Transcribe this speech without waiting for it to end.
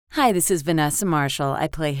Hi, this is Vanessa Marshall. I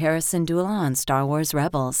play Harrison Dula on Star Wars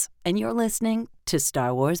Rebels, and you're listening to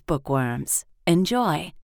Star Wars Bookworms.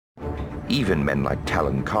 Enjoy. Even men like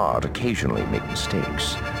Talon Card occasionally make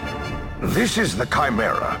mistakes. This is the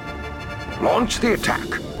Chimera. Launch the attack.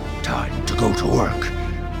 Time to go to work.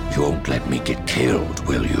 You won't let me get killed,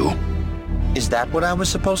 will you? Is that what I was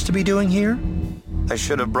supposed to be doing here? I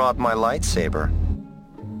should have brought my lightsaber.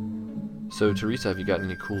 So, Teresa, have you gotten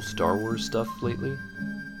any cool Star Wars stuff lately?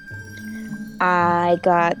 I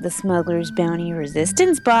got the Smuggler's Bounty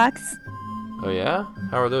Resistance box. Oh, yeah?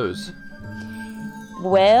 How are those?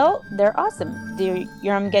 Well, they're awesome. Taking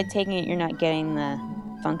it, you're not getting the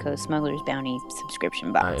Funko Smuggler's Bounty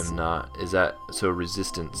subscription box. I am not. Is that so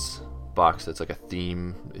Resistance box that's like a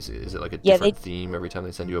theme? Is it like a different theme every time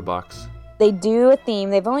they send you a box? They do a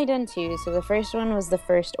theme. They've only done 2. So the first one was the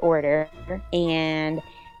First Order, and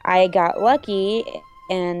I got lucky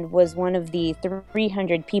and was one of the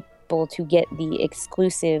 300 people to get the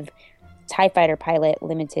exclusive TIE Fighter pilot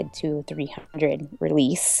limited to 300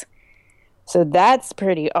 release. So that's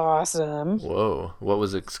pretty awesome. Whoa. What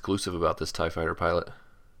was exclusive about this TIE Fighter pilot?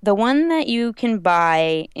 The one that you can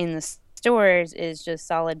buy in the stores is just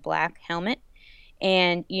solid black helmet.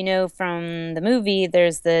 And you know from the movie,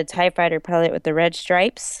 there's the TIE Fighter pilot with the red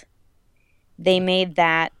stripes. They made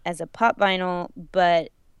that as a pop vinyl,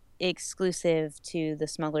 but exclusive to the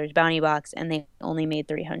Smuggler's Bounty box, and they only made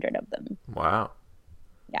 300 of them. Wow.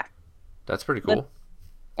 Yeah. That's pretty cool.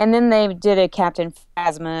 And then they did a Captain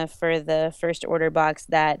Phasma for the First Order box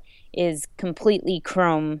that is completely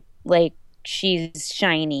chrome, like she's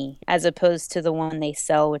shiny, as opposed to the one they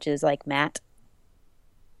sell, which is like matte.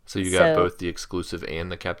 So you got both the exclusive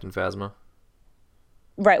and the Captain Phasma?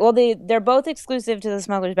 Right. Well, they're both exclusive to the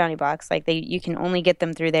Smuggler's Bounty box. Like you can only get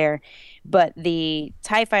them through there. But the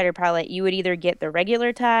TIE Fighter pilot, you would either get the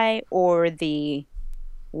regular TIE or the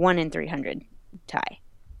 1 in 300 TIE.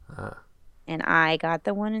 And I got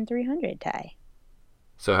the 1 in 300 TIE.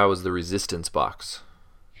 So how was the Resistance box?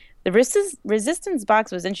 The Resistance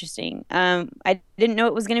box was interesting. I didn't know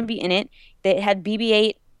it was going to be in it. It had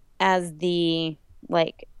BB-8 as the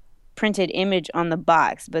printed image on the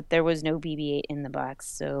box, but there was no BB-8 in the box,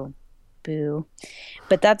 so boo.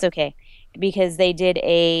 But that's okay, because they did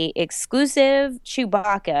a exclusive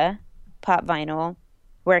Chewbacca pop vinyl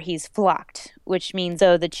where he's flocked, which means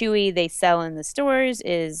so the Chewie they sell in the stores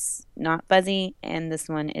is not fuzzy, and this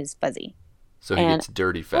one is fuzzy. So he gets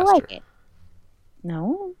dirty faster. I like it.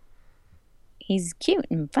 No, he's cute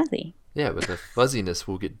and fuzzy. Yeah, but the fuzziness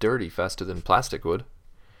will get dirty faster than plastic would.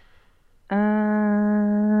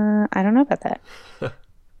 I don't know about that.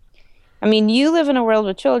 I mean, you live in a world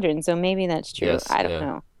with children, so maybe that's true. Yes, I don't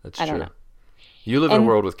know. That's true. I don't know. You live in a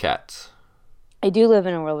world with cats. I do live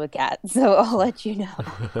in a world with cats, so I'll let you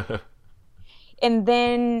know. And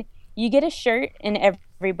then you get a shirt in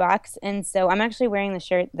every box, and so I'm actually wearing the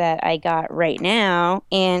shirt that I got right now,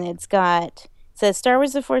 and it says Star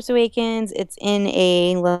Wars The Force Awakens. It's in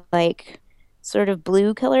a sort of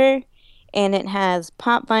blue color, and it has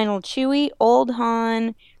pop vinyl Chewie, Old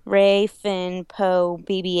Han, Rey, Finn, Poe,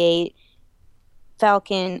 BB-8,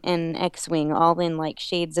 Falcon, and X-Wing, all in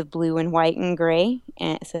shades of blue and white and gray,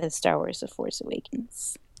 and it says Star Wars The Force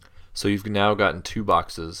Awakens. So you've now gotten 2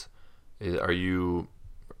 boxes. Do you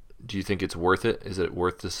think it's worth it? Is it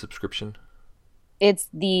worth the subscription? It's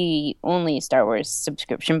the only Star Wars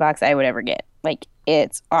subscription box I would ever get.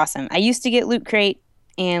 It's awesome. I used to get Loot Crate,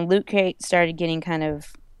 and Loot Crate started getting kind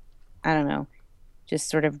of, I don't know, just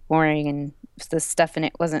sort of boring, and the stuff in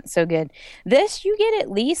it wasn't so good. This, you get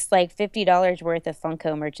at least $50 worth of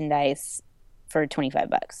Funko merchandise for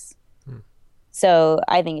 $25. So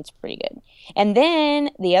I think it's pretty good. And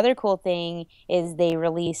then the other cool thing is they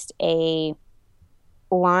released a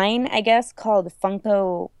line, I guess, called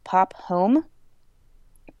Funko Pop Home.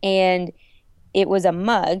 And it was a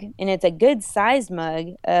mug, and it's a good sized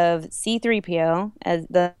mug of C-3PO as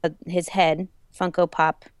his head, Funko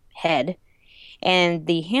Pop head. And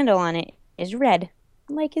the handle on it is red,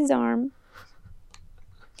 like his arm.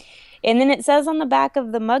 And then it says on the back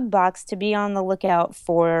of the mug box to be on the lookout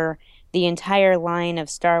for the entire line of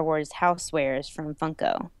Star Wars housewares from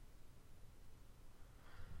Funko.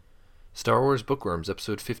 Star Wars Bookworms,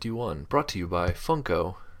 episode 51, brought to you by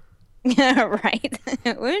Funko. Right.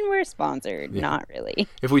 When we're sponsored, not really.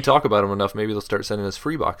 If we talk about them enough, maybe they'll start sending us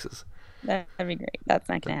free boxes. That'd be great. That's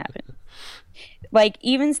not going to happen.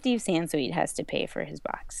 Even Steve Sansweet has to pay for his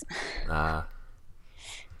box.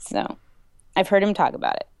 So, I've heard him talk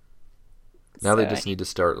about it. Now they just need to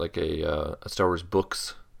start a Star Wars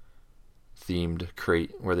books themed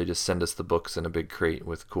crate where they just send us the books in a big crate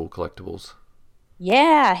with cool collectibles.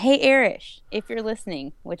 Yeah. Hey, Erish, if you're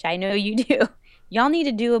listening, which I know you do, y'all need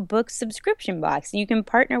to do a book subscription box. You can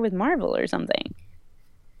partner with Marvel or something.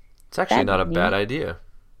 It's actually That'd not be a bad neat. idea.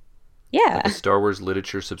 Yeah. Like a Star Wars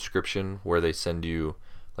literature subscription where they send you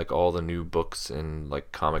like all the new books and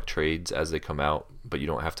like comic trades as they come out, but you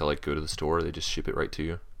don't have to like go to the store. They just ship it right to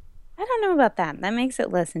you. I don't know about that. That makes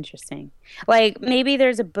it less interesting. Like maybe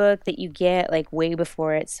there's a book that you get like way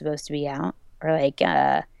before it's supposed to be out or like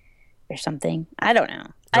or something. I don't know.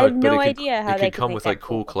 I No, have but no idea how it they could could come make with like that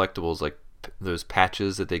cool cool. collectibles like those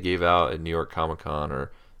patches that they gave out at New York Comic Con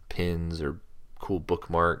or pins or cool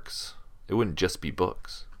bookmarks. It wouldn't just be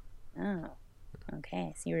books. Oh,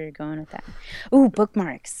 okay. I see where you're going with that. Ooh,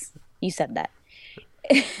 bookmarks. You said that.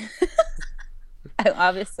 I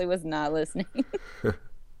obviously was not listening.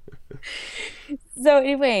 So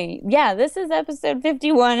anyway, yeah, this is episode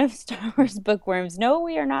 51 of Star Wars Bookworms. No,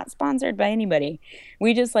 we are not sponsored by anybody.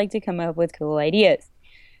 We just like to come up with cool ideas.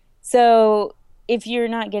 So if you're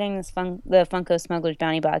not getting the Funko Smuggler's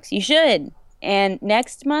Bounty Box, you should. And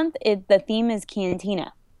next month, the theme is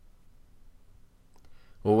Cantina.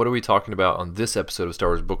 Well, what are we talking about on this episode of Star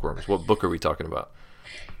Wars Bookworms? What book are we talking about?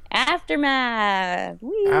 Aftermath.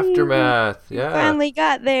 Whee! Aftermath. We Yeah. finally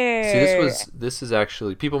got See, there. this is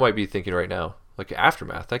actually people might be thinking right now, like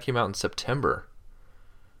Aftermath, that came out in September.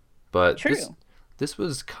 But True. this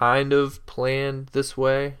was kind of planned this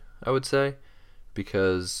way, I would say,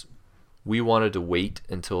 because we wanted to wait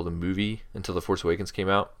until until The Force Awakens came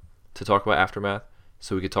out to talk about Aftermath,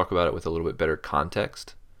 so we could talk about it with a little bit better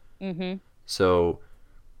context. Mm-hmm. So,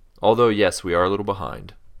 although yes, we are a little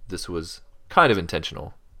behind, this was kind of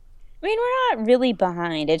intentional. I mean, we're not really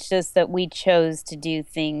behind. It's just that we chose to do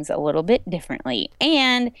things a little bit differently.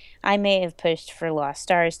 And I may have pushed for Lost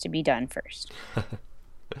Stars to be done first.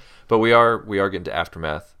 But we are getting to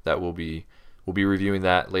Aftermath. We'll be reviewing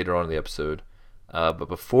that later on in the episode. But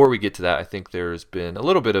before we get to that, I think there's been a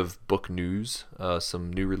little bit of book news,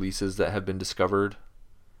 some new releases that have been discovered.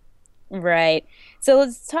 Right. So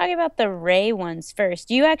let's talk about the Ray ones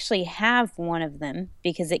first. You actually have one of them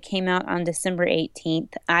because it came out on December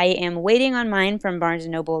 18th. I am waiting on mine from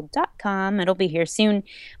barnesandnoble.com. It'll be here soon.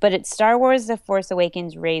 But it's Star Wars The Force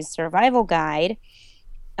Awakens Ray's Survival Guide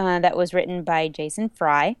that was written by Jason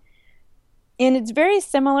Fry. And it's very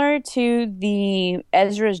similar to the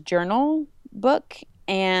Ezra's Journal book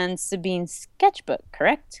and Sabine's sketchbook,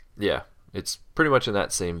 correct? Yeah, it's pretty much in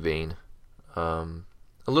that same vein.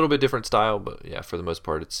 A little bit different style, but yeah, for the most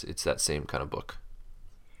part, it's that same kind of book.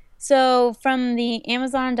 So, from the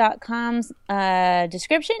Amazon.com's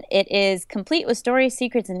description, it is complete with stories,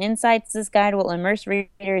 secrets, and insights. This guide will immerse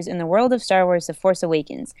readers in the world of Star Wars The Force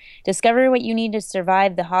Awakens. Discover what you need to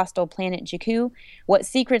survive the hostile planet Jakku. What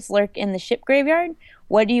secrets lurk in the ship graveyard?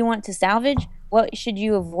 What do you want to salvage? What should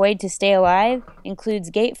you avoid to stay alive?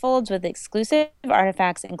 Includes gatefolds with exclusive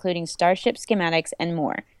artifacts, including starship schematics and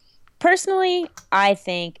more. Personally, I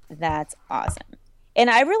think that's awesome. And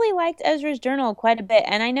I really liked Ezra's Journal quite a bit.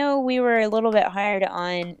 And I know we were a little bit hard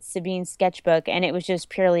on Sabine's sketchbook, and it was just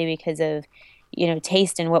purely because of,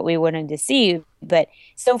 taste and what we wanted to see. But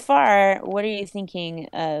so far, what are you thinking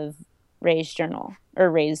of Ray's Journal or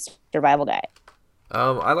Ray's Survival Guide?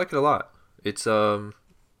 I like it a lot. It's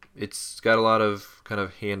got a lot of kind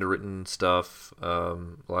of handwritten stuff, a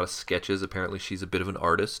lot of sketches. Apparently, she's a bit of an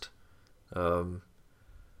artist.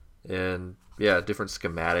 And yeah, different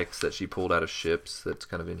schematics that she pulled out of ships that's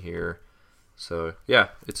kind of in here. So yeah,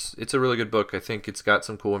 it's a really good book. I think it's got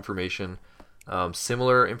some cool information,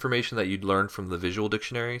 similar information that you'd learn from the visual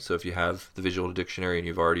dictionary. So if you have the visual dictionary and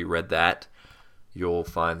you've already read that, you'll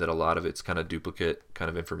find that a lot of it's kind of duplicate kind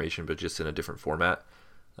of information, but just in a different format.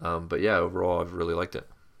 But yeah, overall, I've really liked it.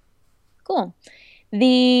 Cool.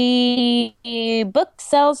 The book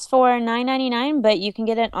sells for $9.99, but you can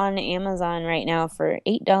get it on Amazon right now for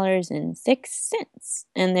 $8.06.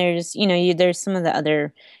 And there's some of the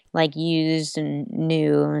other like used and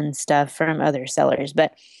new and stuff from other sellers,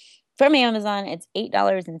 but from Amazon it's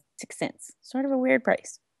 $8.06. Sort of a weird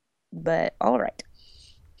price, but all right.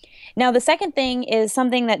 Now, the second thing is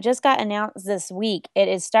something that just got announced this week. It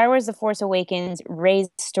is Star Wars The Force Awakens Rey's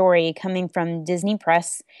Story coming from Disney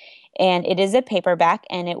Press. And it is a paperback,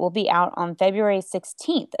 and it will be out on February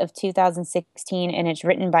 16th of 2016, and it's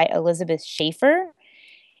written by Elizabeth Schaefer.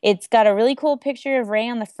 It's got a really cool picture of Rey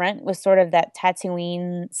on the front with sort of that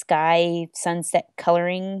Tatooine sky sunset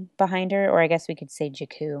coloring behind her, or I guess we could say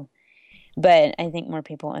Jakku. But I think more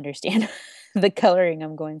people understand the coloring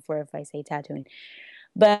I'm going for if I say Tatooine.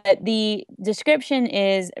 But the description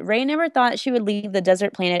is, Rey never thought she would leave the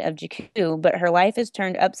desert planet of Jakku, but her life is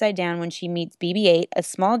turned upside down when she meets BB-8, a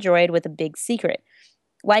small droid with a big secret.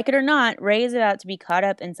 Like it or not, Rey is about to be caught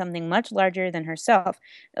up in something much larger than herself,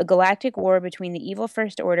 a galactic war between the evil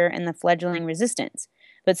First Order and the fledgling Resistance.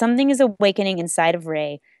 But something is awakening inside of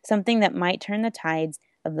Rey, something that might turn the tides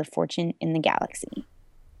of the fortune in the galaxy.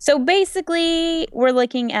 So basically, we're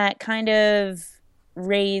looking at kind of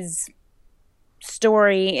Rey's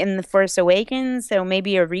story in The Force Awakens, so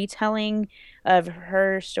maybe a retelling of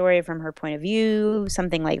her story from her point of view,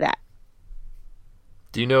 something like that.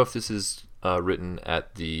 Do you know if this is written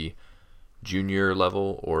at the junior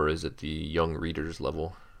level or is it the young readers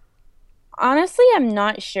level? Honestly, I'm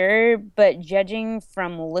not sure, but judging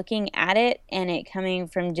from looking at it and it coming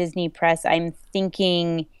from Disney Press, I'm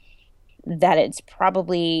thinking that it's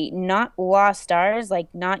probably not Lost Stars, like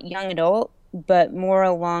not young adult, but more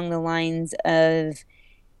along the lines of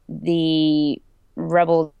the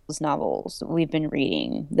Rebels novels we've been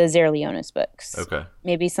reading, the Zara Leonis books. Okay.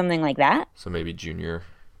 Maybe something like that. So maybe junior.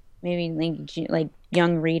 Maybe like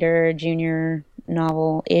young reader, junior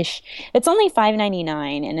novel-ish. It's only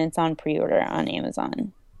 $5.99 and it's on pre-order on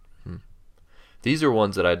Amazon. These are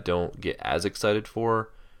ones that I don't get as excited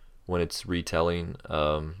for when it's retelling,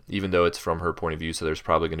 even though it's from her point of view, so there's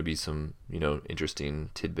probably going to be some, interesting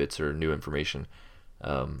tidbits or new information.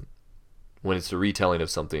 When it's a retelling of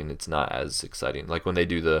something, it's not as exciting. Like when they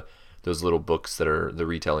do those little books that are the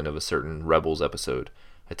retelling of a certain Rebels episode,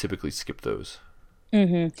 I typically skip those.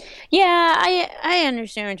 Mm-hmm. Yeah, I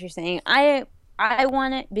understand what you're saying. I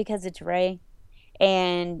want it because it's Rey,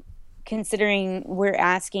 and considering we're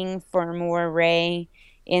asking for more Rey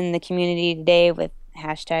in the community today with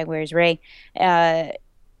hashtag Where's Rey, I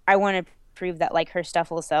want to prove that like her stuff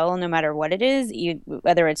will sell no matter what it is,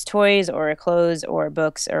 whether it's toys or clothes or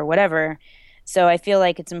books or whatever. So I feel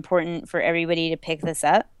like it's important for everybody to pick this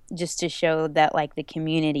up just to show that like the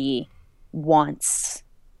community wants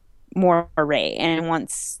more Rey and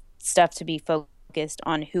wants stuff to be focused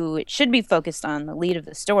on who it should be focused on, the lead of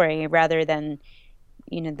the story, rather than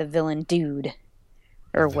the villain dude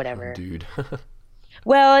or whatever. Dude.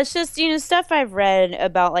 Well, it's just stuff I've read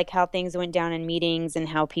about like how things went down in meetings and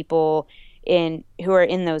how people who are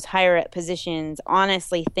in those higher up positions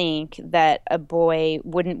honestly think that a boy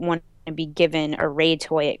wouldn't want to be given a Rey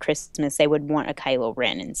toy at Christmas. They would want a Kylo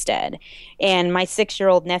Ren instead. And my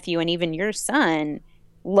 6-year-old nephew and even your son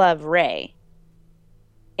love Rey,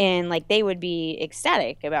 and like they would be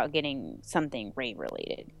ecstatic about getting something Rey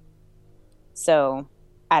related. So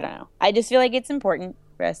I don't know, I just feel like it's important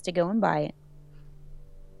for us to go and buy it.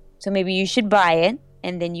 So maybe you should buy it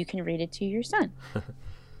and then you can read it to your son.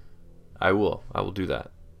 I will do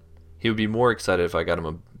that. He would be more excited if I got him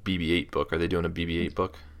a BB-8 book. Are they doing a BB-8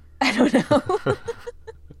 book? I don't know.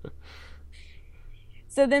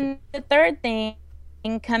 So then the third thing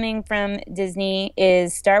coming from Disney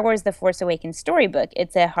is Star Wars The Force Awakens storybook.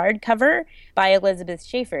 It's a hardcover by Elizabeth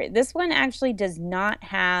Schaefer. This one actually does not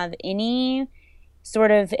have any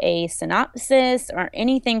sort of a synopsis or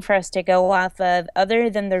anything for us to go off of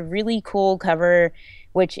other than the really cool cover,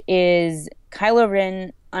 which is Kylo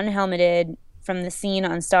Ren unhelmeted from the scene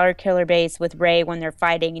on Starkiller Base with Rey when they're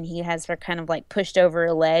fighting, and he has her kind of like pushed over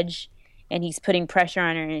a ledge and he's putting pressure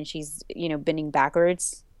on her and she's bending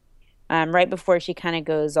backwards. Right before she kind of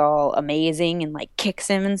goes all amazing and like kicks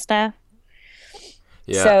him and stuff.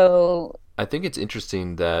 Yeah. So I think it's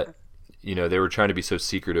interesting that, they were trying to be so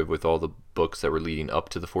secretive with all the books that were leading up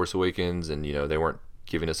to The Force Awakens, and, they weren't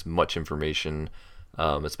giving us much information,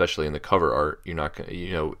 especially in the cover art. You're not going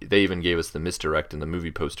to, they even gave us the misdirect in the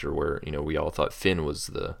movie poster where, we all thought Finn was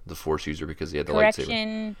the Force user because he had the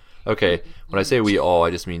lightsaber. Okay, when I say we all,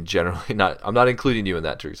 I just mean generally. I'm not including you in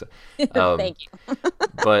that, Teresa. Thank you.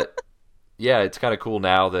 But yeah, it's kind of cool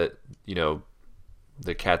now that,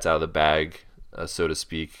 the cat's out of the bag, so to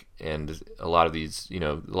speak, and a lot of these,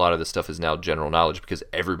 a lot of this stuff is now general knowledge because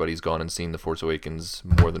everybody's gone and seen The Force Awakens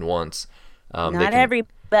more than once. Not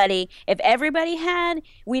everybody. If everybody had,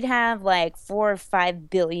 we'd have like $4 or $5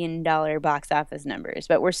 billion box office numbers,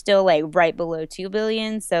 but we're still like right below 2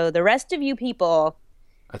 billion. So the rest of you people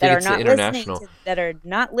that are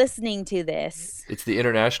not listening to this. It's the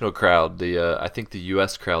international crowd. I think the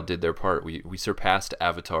U.S. crowd did their part. We surpassed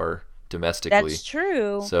Avatar domestically. That's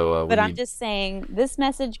true. So, but I'm just saying, this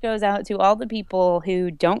message goes out to all the people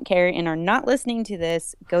who don't care and are not listening to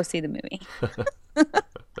this. Go see the movie.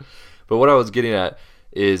 But what I was getting at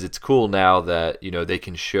is it's cool now that they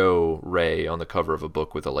can show Rey on the cover of a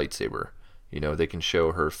book with a lightsaber. They can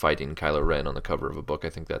show her fighting Kylo Ren on the cover of a book. I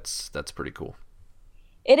think that's pretty cool.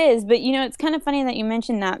 It is, but it's kind of funny that you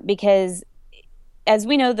mentioned that because, as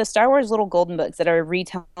we know, the Star Wars Little Golden Books that are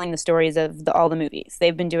retelling the stories of all the movies.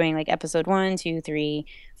 They've been doing like episode 1, 2, 3,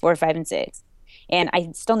 4, 5, and 6. And I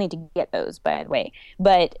still need to get those, by the way.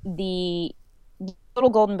 But the Little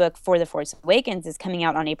Golden Book for The Force Awakens is coming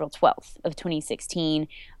out on April 12th of 2016.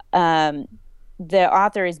 The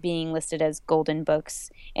author is being listed as Golden Books,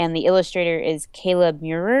 and the illustrator is Caleb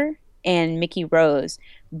Murer and Mickey Rose.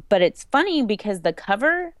 But it's funny because the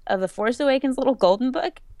cover of The Force Awakens Little Golden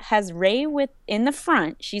Book has Rey in the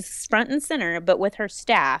front. She's front and center, but with her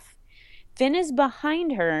staff. Finn is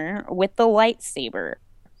behind her with the lightsaber.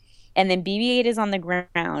 And then BB-8 is on the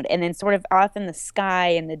ground. And then sort of off in the sky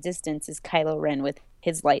in the distance is Kylo Ren with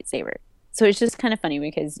his lightsaber. So it's just kind of funny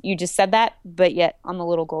because you just said that, but yet on the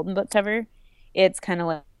Little Golden Book cover, it's kind of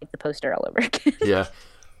like the poster all over again. Yeah.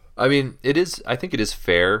 I mean, I think it is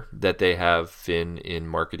fair that they have Finn in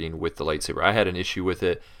marketing with the lightsaber. I had an issue with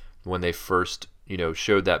it when they first,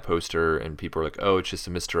 showed that poster and people were like, oh, it's just a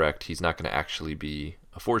misdirect. He's not going to actually be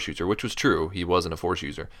a Force user, which was true. He wasn't a Force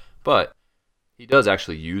user. But he does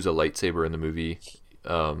actually use a lightsaber in the movie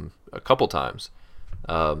a couple times.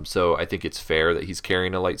 So I think it's fair that he's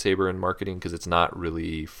carrying a lightsaber in marketing because it's not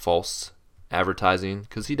really false advertising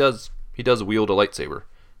because he does wield a lightsaber,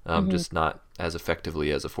 just not as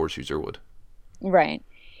effectively as a Force user would. Right.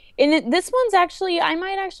 And this one's I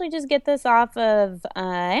might actually just get this off of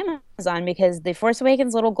Amazon because the Force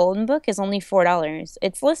Awakens Little Golden Book is only $4.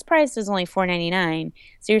 Its list price is only $4.99,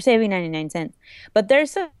 so you're saving 99 cents. But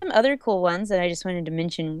there's some other cool ones that I just wanted to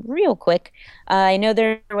mention real quick. I know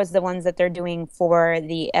there was the ones that they're doing for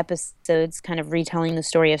the episodes, kind of retelling the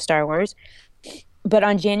story of Star Wars. But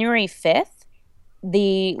on January 5th,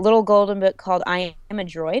 the Little Golden Book called I Am a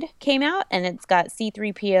Droid came out, and it's got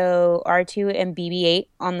C-3PO, R2, and BB-8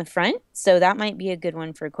 on the front. So that might be a good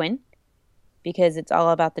one for Quinn because it's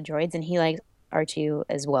all about the droids, and he likes R2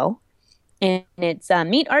 as well. And it's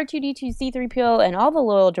meet R2-D2, C-3PO, and all the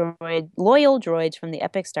loyal droids from the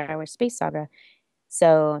epic Star Wars space saga.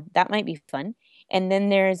 So that might be fun. And then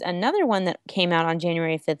there's another one that came out on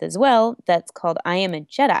January 5th as well that's called I Am a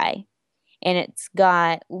Jedi. And it's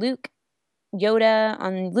got Luke and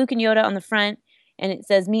Yoda on the front, and it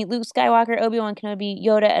says meet Luke Skywalker, Obi-Wan Kenobi,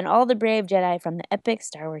 Yoda, and all the brave Jedi from the epic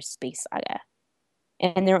Star Wars space saga.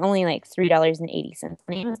 And they're only like $3.80 on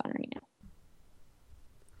Amazon right now.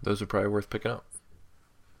 Those are probably worth picking up.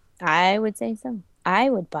 I would say so. I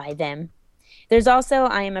would buy them. There's also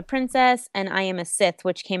I Am a Princess and I Am a Sith,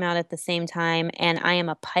 which came out at the same time, and I Am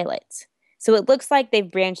a Pilot. So it looks like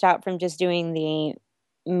they've branched out from just doing the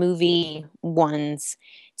movie ones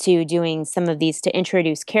to doing some of these to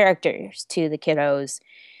introduce characters to the kiddos.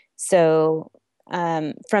 So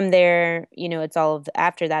from there, it's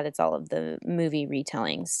after that, it's all of the movie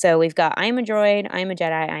retellings. So we've got I Am a Droid, I Am a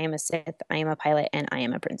Jedi, I Am a Sith, I Am a Pilot, and I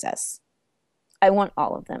Am a Princess. I want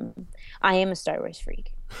all of them. I am a Star Wars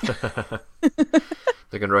freak.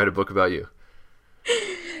 They can write a book about you.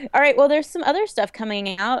 All right, well, there's some other stuff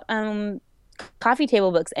coming out. Coffee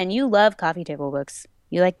table books, and you love coffee table books.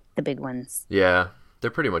 You like the big ones. Yeah,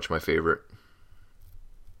 they're pretty much my favorite.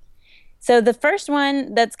 So the first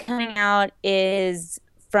one that's coming out is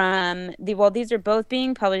these are both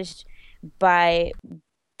being published by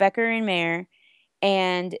Becker and Mayer,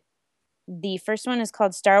 and the first one is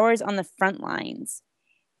called Star Wars on the Front Lines.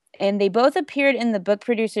 And they both appeared in the book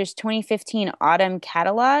producer's 2015 autumn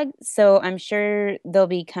catalog, so I'm sure they'll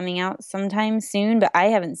be coming out sometime soon, but I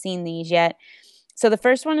haven't seen these yet. So the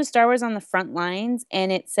first one is Star Wars on the Front Lines,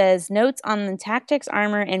 and it says, Notes on the Tactics,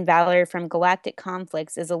 Armor, and Valor from Galactic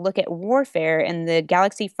Conflicts is a look at warfare in the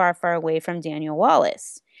galaxy far, far away from Daniel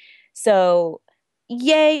Wallace. So,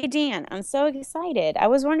 yay, Dan. I'm so excited. I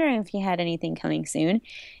was wondering if he had anything coming soon.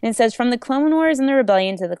 And it says, From the Clone Wars and the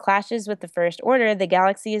Rebellion to the clashes with the First Order, the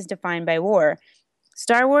galaxy is defined by war.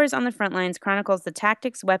 Star Wars on the Front Lines chronicles the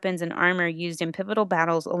tactics, weapons, and armor used in pivotal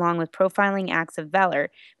battles along with profiling acts of valor.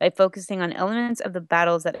 By focusing on elements of the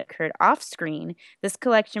battles that occurred off-screen, this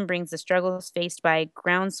collection brings the struggles faced by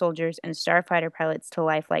ground soldiers and starfighter pilots to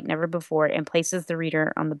life like never before and places the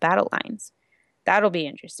reader on the battle lines. That'll be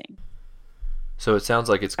interesting. So it sounds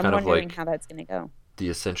like it's kind of like how that's going to go. The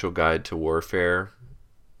Essential Guide to Warfare,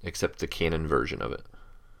 except the canon version of it.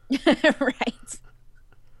 Right.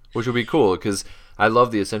 Which would be cool because I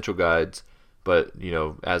love the Essential Guides, but,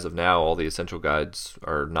 as of now, all the Essential Guides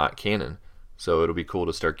are not canon. So it'll be cool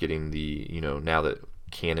to start getting now that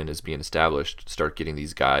canon is being established, start getting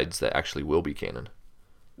these guides that actually will be canon.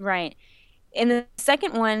 Right. And the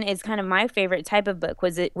second one is kind of my favorite type of book,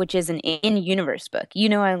 which is an in-universe book.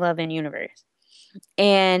 I love in-universe.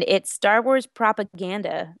 And it's Star Wars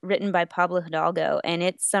propaganda written by Pablo Hidalgo. And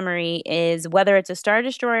its summary is whether it's a Star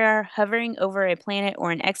Destroyer hovering over a planet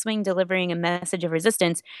or an X Wing delivering a message of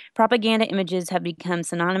resistance, propaganda images have become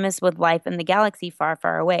synonymous with life in the galaxy far,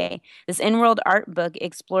 far away. This in world art book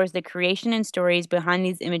explores the creation and stories behind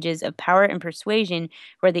these images of power and persuasion,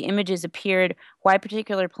 where the images appeared, why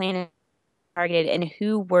particular planets targeted, and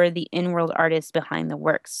who were the in world artists behind the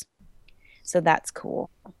works. So that's cool.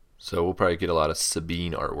 So we'll probably get a lot of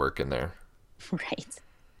Sabine artwork in there. Right.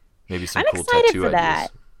 Maybe some I'm cool excited tattoo for ideas.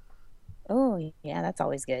 that. Oh, yeah, that's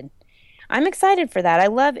always good. I'm excited for that. I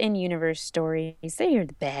love in-universe stories. They are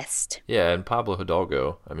the best. Yeah, and Pablo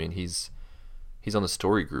Hidalgo, I mean, he's on the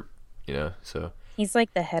story group, so He's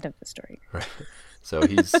like the head of the story. right. So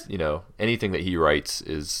he's, anything that he writes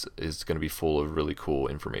is going to be full of really cool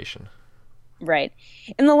information. Right.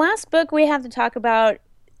 In the last book we have to talk about,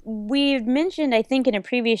 we've mentioned, I think, in a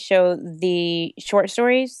previous show, the short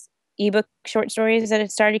stories, ebook short stories that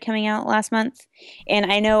had started coming out last month.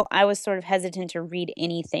 And I know I was sort of hesitant to read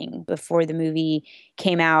anything before the movie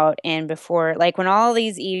came out and before, like, when all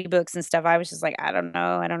these ebooks and stuff, I was just like, I don't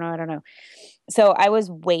know. So I was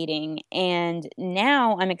waiting. And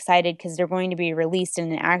now I'm excited because they're going to be released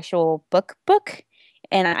in an actual book.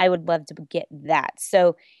 And I would love to get that.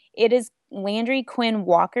 So it is Landry Quinn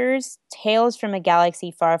Walker's Tales from a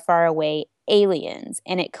Galaxy Far, Far Away, Aliens,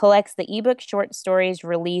 and it collects the ebook short stories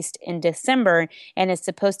released in December and is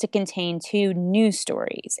supposed to contain 2 new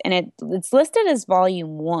stories. And it's listed as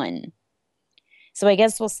volume 1. So I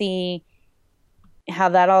guess we'll see how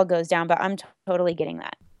that all goes down, but I'm totally getting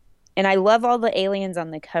that. And I love all the aliens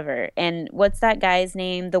on the cover. And what's that guy's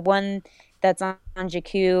name? The one that's on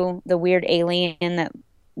Jakku, the weird alien that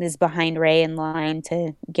is behind Rey in line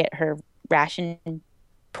to get her ration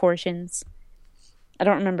portions. I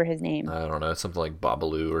don't remember his name. I don't know, something like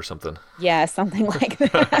Babalu or something. Yeah, something like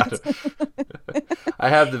that. I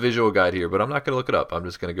have the visual guide here, but I'm not going to look it up. I'm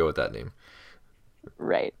just going to go with that name.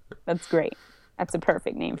 Right. That's great. That's a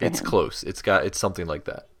perfect name for him. It's close. It's something like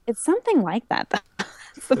that. It's something like that.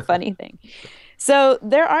 That's the funny thing. So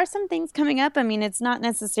there are some things coming up. I mean, it's not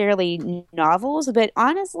necessarily novels, but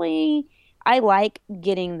honestly, I like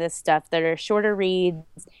getting this stuff that are shorter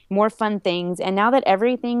reads, more fun things. And now that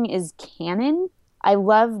everything is canon, I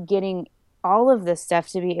love getting all of this stuff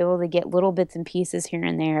to be able to get little bits and pieces here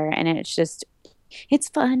and there. And it's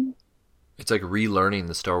fun. It's like relearning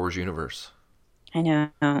the Star Wars universe. I know.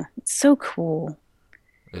 It's so cool.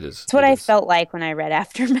 It is. It's what I felt like when I read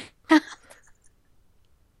Aftermath. I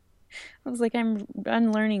was like, I'm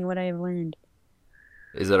unlearning what I've learned.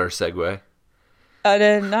 Is that our segue?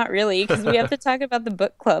 Not really, because we have to talk about the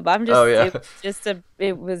book club. Oh, yeah.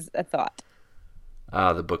 It was a thought.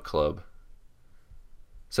 The book club.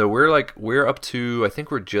 So we're up to, I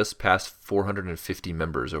think we're just past 450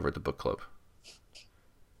 members over at the book club.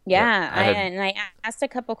 Yeah, I asked a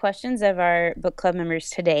couple questions of our book club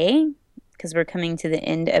members today because we're coming to the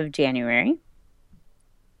end of January.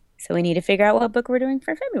 So we need to figure out what book we're doing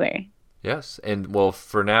for February. Yes, and well,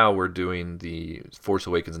 for now we're doing the Force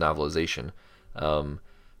Awakens novelization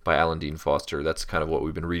by Alan Dean Foster. That's kind of what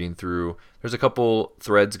we've been reading through. There's a couple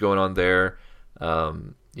threads going on there.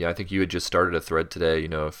 Yeah, I think you had just started a thread today.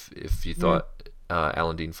 If you thought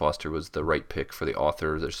Alan Dean Foster was the right pick for the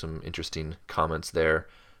author, there's some interesting comments there.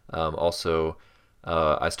 Also,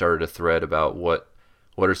 I started a thread about what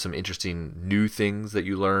are some interesting new things that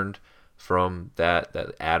you learned from that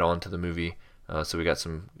add on to the movie. So we got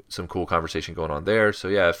some cool conversation going on there. So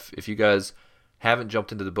yeah, if you guys haven't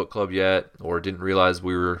jumped into the book club yet or didn't realize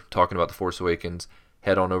we were talking about The Force Awakens,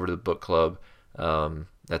 head on over to the book club.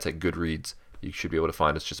 That's at Goodreads. You should be able to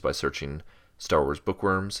find us just by searching Star Wars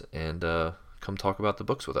Bookworms and come talk about the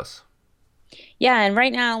books with us. Yeah, and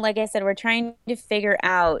right now, like I said, we're trying to figure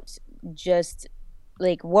out just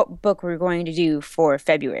like what book we're going to do for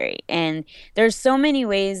February. And there's so many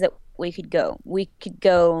ways that we could go. We could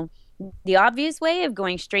go the obvious way of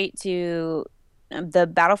going straight to the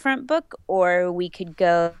Battlefront book, or we could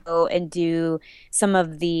go and do some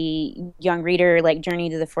of the young reader like Journey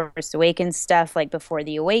to the Force Awakens stuff like Before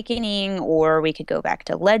the Awakening, or we could go back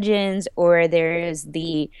to Legends, or there's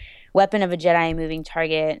the Weapon of a Jedi, Moving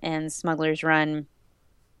Target, and Smuggler's Run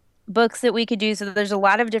books that we could do. So there's a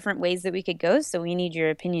lot of different ways that we could go, so we need your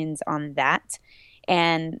opinions on that.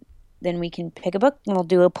 And then we can pick a book, and we'll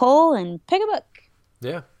do a poll and pick a book.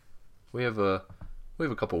 Yeah. We have a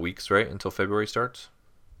couple weeks, right, until February starts?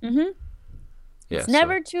 Mm-hmm. Yeah, it's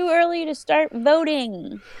never too early to start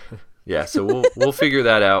voting. Yeah, so we'll figure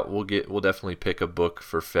that out. We'll definitely pick a book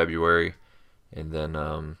for February, and then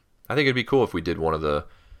I think it'd be cool if we did one of the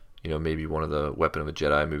maybe one of the Weapon of a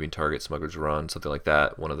Jedi, Moving Target, Smuggler's Run, something like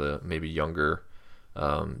that. One of the maybe younger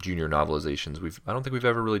junior novelizations. I don't think we've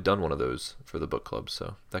ever really done one of those for the book club,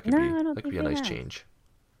 so that could be a nice change.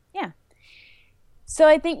 Yeah. So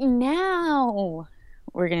I think now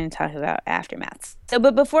we're going to talk about Aftermath.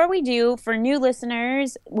 But before we do, for new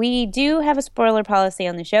listeners, we do have a spoiler policy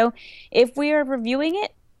on the show. If we are reviewing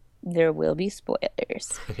it, there will be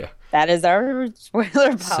spoilers. Yeah. That is our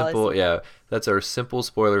spoiler policy. Simple, yeah. That's our simple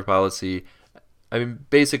spoiler policy. I mean,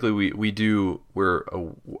 basically, we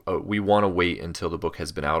want to wait until the book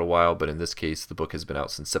has been out a while, but in this case, the book has been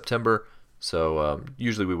out since September. So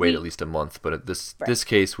usually we wait at least a month, but in this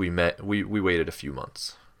case, we waited a few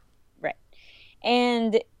months. Right.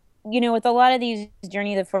 And, with a lot of these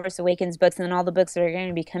Journey of the Force Awakens books and then all the books that are going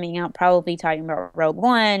to be coming out, probably talking about Rogue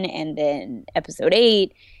One and then Episode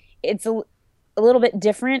 8, it's a little bit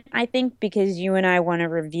different, I think, because you and I want to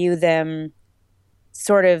review them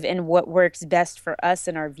sort of in what works best for us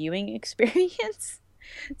in our viewing experience.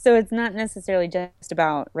 So it's not necessarily just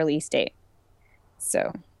about release date.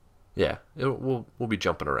 So... yeah, we'll be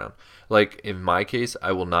jumping around. Like, in my case,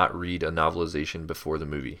 I will not read a novelization before the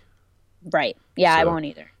movie. Right. Yeah, So I won't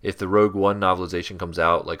either. If the Rogue One novelization comes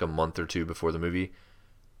out like a month or two before the movie,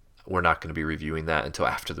 we're not going to be reviewing that until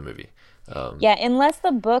after the movie. Yeah, unless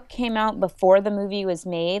the book came out before the movie was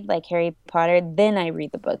made, like Harry Potter, then I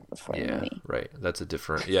read the book before the movie. Yeah, right. That's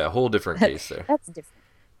a whole different case there. That's different.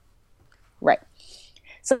 Right.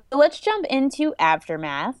 So let's jump into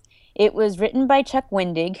Aftermath. It was written by Chuck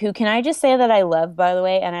Wendig, who, can I just say that I love, by the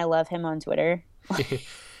way, and I love him on Twitter.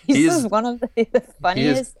 He's one of the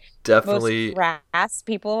funniest, most crass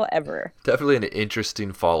people ever. Definitely an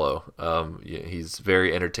interesting follow. He's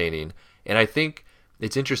very entertaining. And I think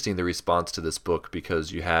it's interesting, the response to this book,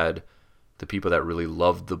 because you had the people that really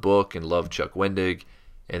loved the book and loved Chuck Wendig,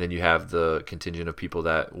 and then you have the contingent of people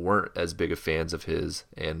that weren't as big of fans of his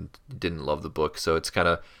and didn't love the book. So it's kind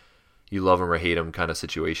of, you love him or hate him kind of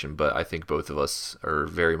situation, but I think both of us are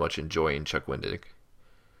very much enjoying Chuck Wendig.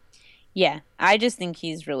 Yeah, I just think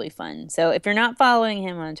he's really fun. So if you're not following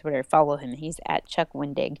him on Twitter, follow him. He's at Chuck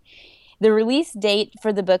Wendig. The release date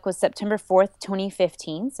for the book was September 4th,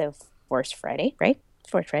 2015, so Force Friday, right?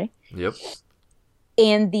 Force Friday. Yep.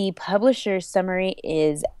 And the publisher's summary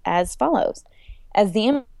is as follows. As the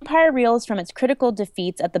Empire reels from its critical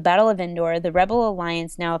defeats at the Battle of Endor, the Rebel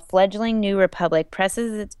Alliance, now a fledgling New Republic,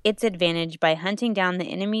 presses its advantage by hunting down the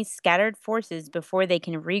enemy's scattered forces before they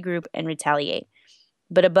can regroup and retaliate.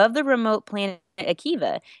 But above the remote planet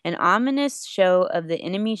Akiva, an ominous show of the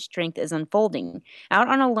enemy's strength is unfolding. Out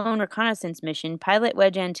on a lone reconnaissance mission, pilot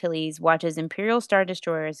Wedge Antilles watches Imperial Star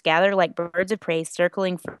Destroyers gather like birds of prey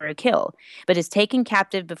circling for a kill, but is taken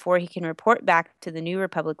captive before he can report back to the New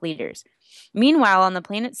Republic leaders. Meanwhile, on the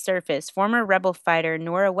planet's surface, former rebel fighter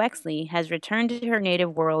Nora Wexley has returned to her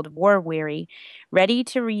native world war-weary, ready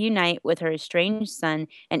to reunite with her estranged son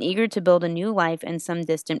and eager to build a new life in some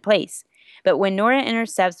distant place. But when Nora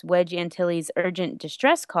intercepts Wedge Antilles' urgent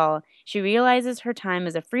distress call, she realizes her time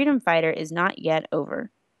as a freedom fighter is not yet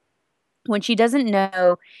over. What she doesn't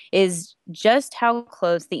know is just how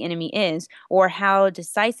close the enemy is or how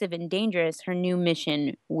decisive and dangerous her new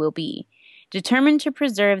mission will be. Determined to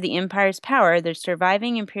preserve the Empire's power, the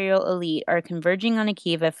surviving Imperial elite are converging on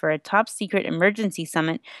Akiva for a top-secret emergency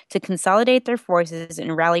summit to consolidate their forces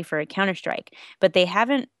and rally for a counterstrike. But they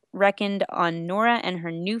haven't reckoned on Nora and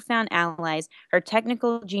her newfound allies, her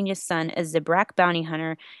technical genius son, a Zabrak bounty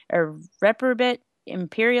hunter, a reprobate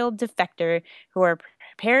Imperial defector who are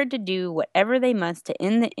prepared to do whatever they must to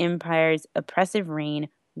end the Empire's oppressive reign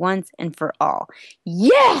once and for all.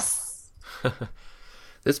 Yes!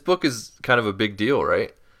 This book is kind of a big deal,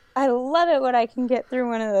 right? I love it when I can get through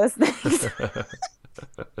one of those things.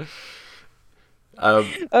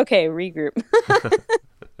 Okay, regroup.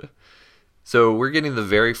 So we're getting the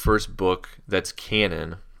very first book that's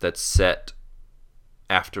canon that's set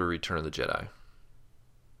after Return of the Jedi.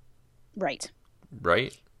 Right.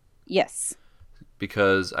 Right? Yes.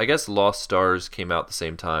 Because I guess Lost Stars came out at the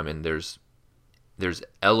same time, and there's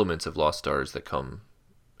elements of Lost Stars that come.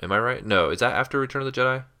 Am I right? No, is that after Return of the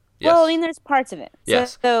Jedi? Yes. Well, I mean, there's parts of it.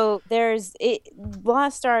 Yes. So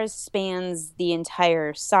Lost Stars spans the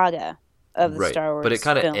entire saga of the Star Wars but it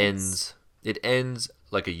kind of films. ends. It ends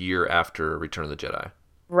like a year after Return of the Jedi.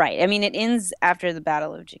 Right. I mean, it ends after the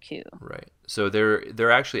Battle of Jakku. Right. So there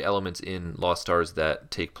are actually elements in Lost Stars that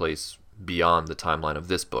take place beyond the timeline of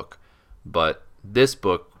this book. But this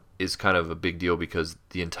book is kind of a big deal because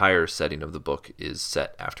the entire setting of the book is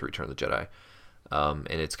set after Return of the Jedi. And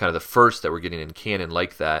it's kind of the first that we're getting in canon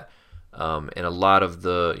like that. And a lot of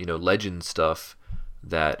the legend stuff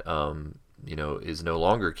that is no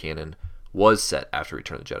longer canon was set after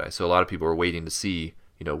Return of the Jedi. So a lot of people are waiting to see,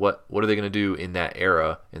 what are they going to do in that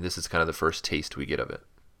era, and this is kind of the first taste we get of it.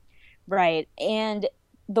 Right. And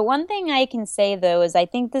the one thing I can say, though, is I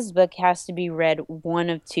think this book has to be read one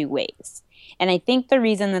of two ways. And I think the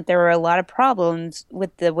reason that there were a lot of problems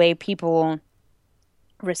with the way people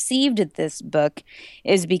received this book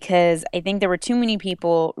is because I think there were too many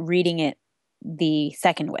people reading it the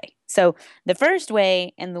second way. So the first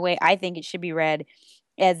way, and the way I think it should be read,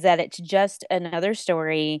 is that it's just another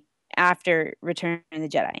story after Return of the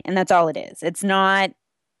Jedi. And that's all it is. It's not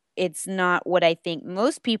what I think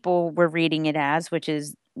most people were reading it as, which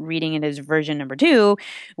is reading it as version number 2,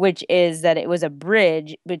 which is that it was a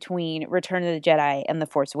bridge between Return of the Jedi and The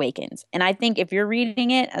Force Awakens. And I think if you're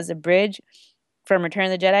reading it as a bridge from Return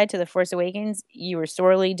of the Jedi to The Force Awakens, you were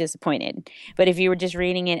sorely disappointed. But if you were just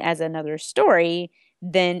reading it as another story,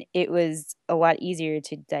 then it was a lot easier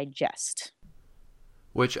to digest.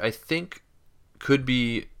 Which I think could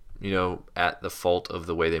be, at the fault of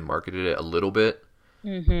the way they marketed it a little bit.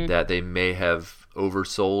 Mm-hmm. That they may have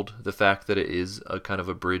oversold the fact that it is a kind of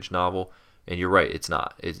a bridge novel. And you're right, it's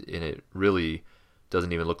not. And it really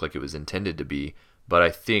doesn't even look like it was intended to be. But I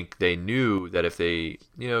think they knew that if they,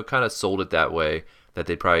 kind of sold it that way, that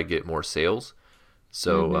they'd probably get more sales.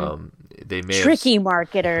 So they may tricky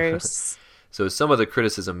marketers. So some of the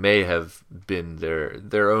criticism may have been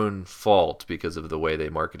their own fault because of the way they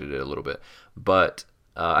marketed it a little bit. But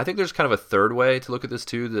I think there's kind of a third way to look at this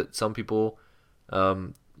too, that some people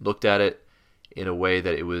looked at it in a way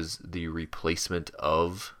that it was the replacement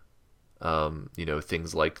of,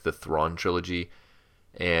 things like the Thrawn trilogy.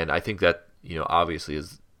 And I think that, obviously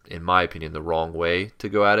is, in my opinion, the wrong way to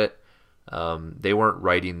go at it. They weren't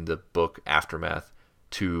writing the book Aftermath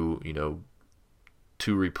to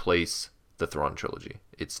replace the Thrawn trilogy.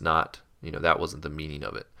 It's not, that wasn't the meaning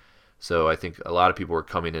of it. So I think a lot of people were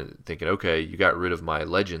coming in thinking, okay, you got rid of my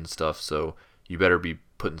legend stuff, so you better be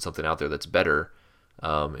putting something out there that's better,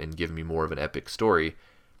 and giving me more of an epic story.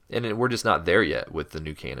 And we're just not there yet with the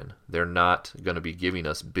new canon. They're not going to be giving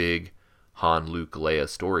us big Han, Luke, Leia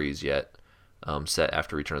stories yet, set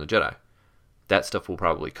after Return of the Jedi. That stuff will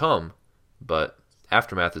probably come, but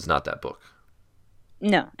Aftermath is not that book.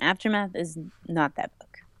 No, Aftermath is not that book.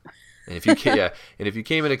 And if you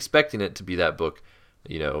came in expecting it to be that book,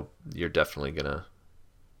 you're probably gonna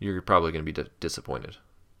be disappointed.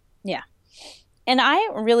 Yeah. And I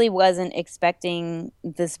really wasn't expecting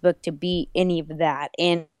this book to be any of that.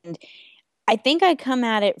 And I think I come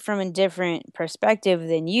at it from a different perspective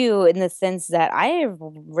than you, in the sense that I have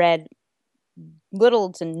read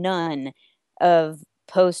little to none of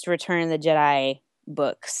post-Return of the Jedi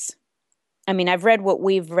books. I mean, I've read what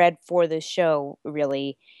we've read for the show,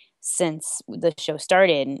 really, since the show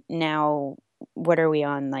started. Now, what are we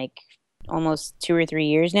on, like, almost 2 or 3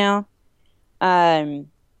 years now? We're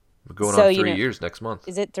going on 3 years next month.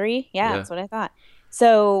 Is it 3? Yeah, that's what I thought.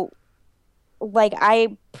 So, like,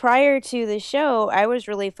 prior to the show, I was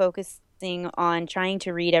really focusing on trying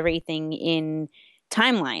to read everything in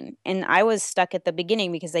timeline. And I was stuck at the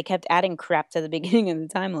beginning because they kept adding crap to the beginning of the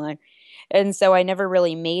timeline. And so I never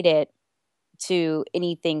really made it to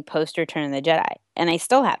anything post Return of the Jedi. And I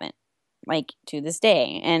still haven't, like, to this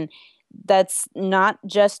day. And that's not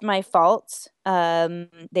just my fault.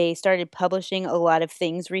 They started publishing a lot of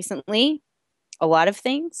things recently. A lot of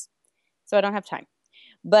things. So I don't have time.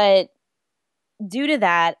 But due to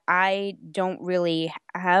that, I don't really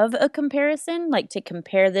have a comparison, like, to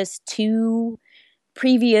compare this to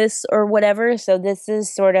previous or whatever. So this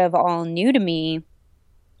is sort of all new to me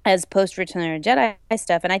as post Return of the Jedi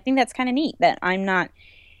stuff. And I think that's kind of neat that I don't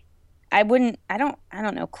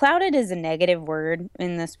know. Clouded is a negative word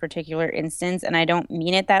in this particular instance, and I don't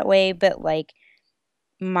mean it that way, but, like,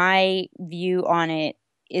 my view on it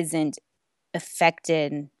isn't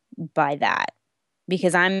affected by that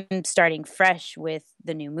because I'm starting fresh with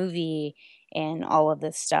the new movie and all of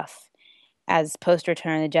this stuff as post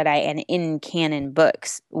Return of the Jedi and in canon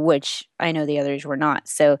books, which I know the others were not.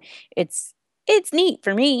 So it's neat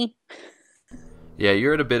for me. Yeah,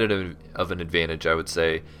 you're at a bit of an advantage, I would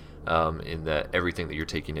say, in that everything that you're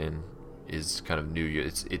taking in is kind of new.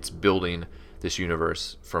 It's building this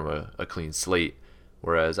universe from a clean slate.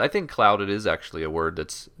 Whereas I think clouded is actually a word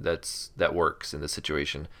that works in this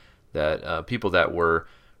situation. That people that were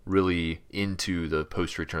really into the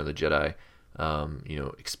post Return of the Jedi,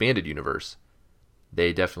 expanded universe,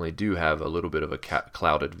 they definitely do have a little bit of a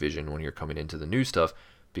clouded vision when you're coming into the new stuff,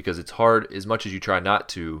 because it's hard. As much as you try not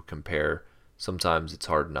to compare, sometimes it's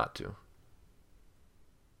hard not to.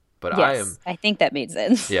 But yes, I think that made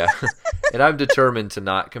sense. Yeah. And I'm determined to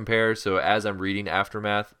not compare. So as I'm reading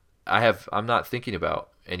Aftermath, I'm not thinking about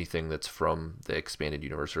anything that's from the expanded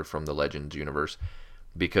universe or from the Legends universe,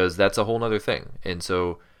 because that's a whole nother thing. And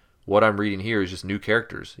so what I'm reading here is just new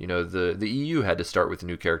characters. You know, the EU had to start with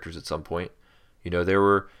new characters at some point. You know, there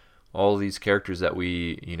were all these characters that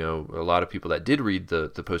a lot of people that did read the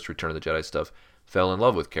post Return of the Jedi stuff fell in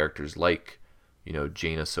love with characters like,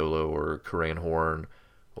 Jaina Solo or Coran Horn,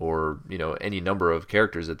 or, any number of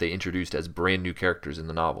characters that they introduced as brand new characters in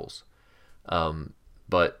the novels.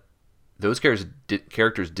 But those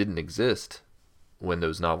characters didn't exist when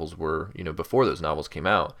those novels were, before those novels came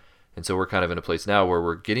out. And so we're kind of in a place now where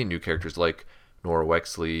we're getting new characters like Nora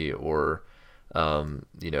Wexley or,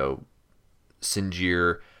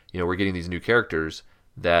 Sinjir. We're getting these new characters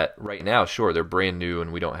that right now, sure, they're brand new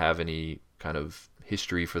and we don't have any kind of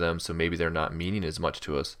history for them, so maybe they're not meaning as much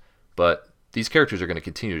to us. But these characters are going to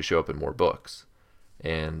continue to show up in more books.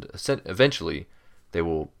 And eventually, they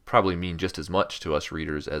will probably mean just as much to us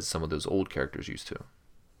readers as some of those old characters used to.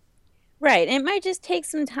 Right. It might just take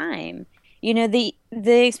some time. The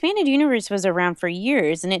expanded universe was around for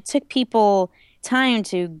years, and it took people time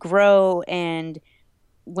to grow and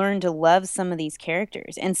learn to love some of these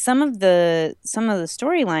characters. And some of the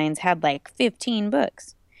storylines had like 15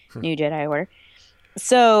 books. New Jedi Order.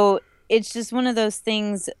 So it's just one of those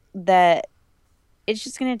things that it's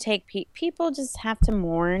just going to take people just have to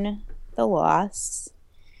mourn the loss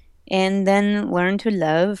and then learn to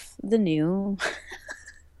love the new.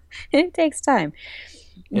 It takes time.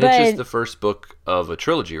 And it's just the first book of a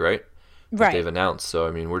trilogy, right? Right. They've announced. So,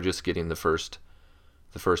 I mean, we're just getting the first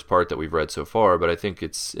part that we've read so far, but I think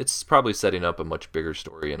it's probably setting up a much bigger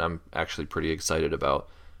story, and I'm actually pretty excited about,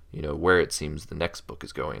 where it seems the next book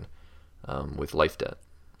is going with Life Debt.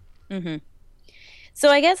 Mm-hmm. So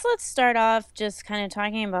I guess let's start off just kind of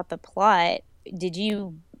talking about the plot. Did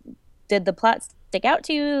the plot stick out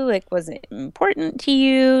to you? Like, was it important to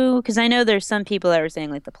you? Because I know there's some people that were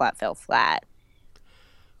saying like the plot fell flat.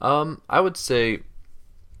 I would say,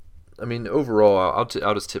 I mean, overall,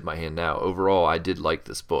 I'll just tip my hand now. Overall, I did like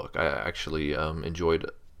this book. I actually enjoyed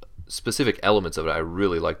specific elements of it. I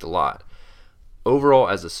really liked a lot. Overall,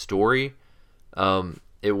 as a story,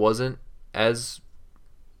 it wasn't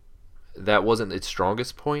that wasn't its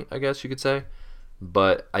strongest point, I guess you could say.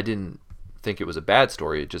 But I didn't think it was a bad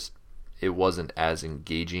story. It wasn't as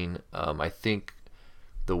engaging. I think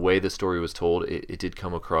the way the story was told, it did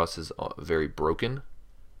come across as very broken.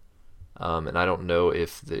 And I don't know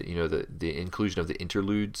if the inclusion of the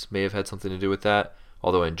interludes may have had something to do with that.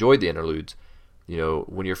 Although I enjoyed the interludes,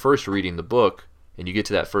 when you're first reading the book and you get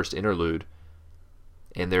to that first interlude,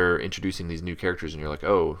 and they're introducing these new characters, and you're like,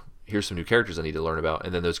 oh, here's some new characters I need to learn about,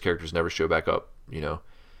 and then those characters never show back up, and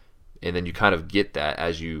then you kind of get that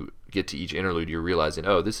as you get to each interlude. You're realizing,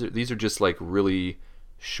 oh, these are just like really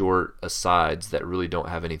short asides that really don't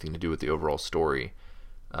have anything to do with the overall story.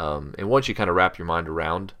 And once you kind of wrap your mind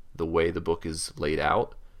around the way the book is laid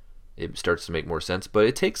out, it starts to make more sense. But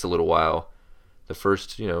it takes a little while, the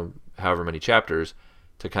first, however many chapters,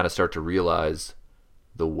 to kind of start to realize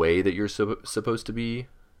the way that you're supposed to be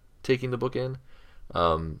taking the book in.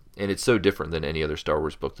 And it's so different than any other Star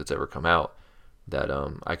Wars book that's ever come out that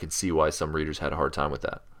I could see why some readers had a hard time with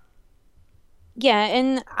that. Yeah,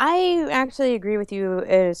 and I actually agree with you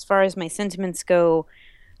as far as my sentiments go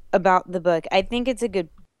about the book. I think it's a good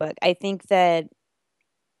book. I think that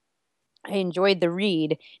I enjoyed the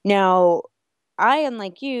read. Now, I,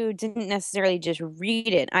 unlike you, didn't necessarily just read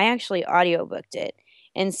it. I actually audiobooked it.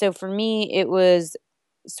 And so for me, it was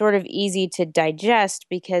sort of easy to digest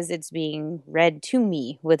because it's being read to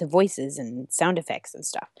me with voices and sound effects and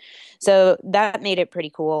stuff. So that made it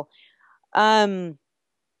pretty cool.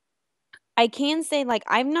 I can say, like,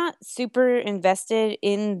 I'm not super invested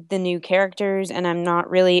in the new characters, and I'm not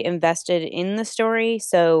really invested in the story.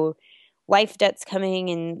 So Life Debt's coming,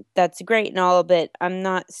 and that's great and all, but I'm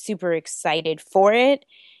not super excited for it.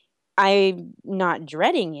 I'm not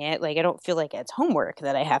dreading it. Like, I don't feel like it's homework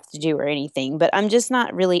that I have to do or anything, but I'm just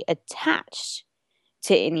not really attached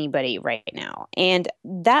to anybody right now. And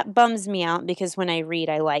that bums me out because when I read,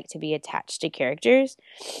 I like to be attached to characters.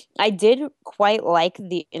 I did quite like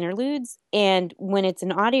the interludes. And when it's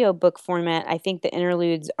an audiobook format, I think the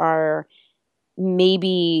interludes are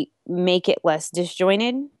maybe make it less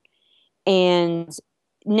disjointed. And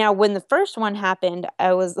now when the first one happened,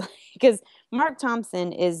 I was like, because Mark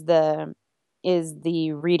Thompson is the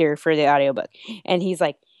reader for the audiobook, and he's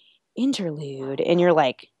like, interlude, and you're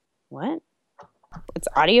like, what? It's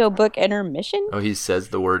audiobook intermission? Oh, he says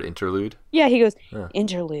the word interlude? Yeah, he goes,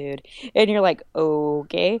 interlude, and you're like,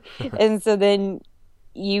 okay. And so then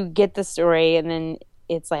you get the story, and then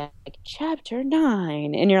it's like chapter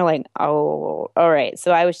 9, and you're like, oh, all right.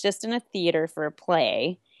 So I was just in a theater for a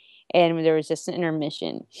play, and there was just an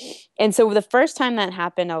intermission. And so the first time that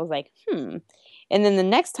happened, I was like, And then the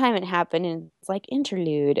next time it happened, and it's like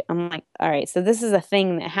interlude. I'm like, all right, so this is a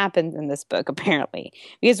thing that happens in this book, apparently.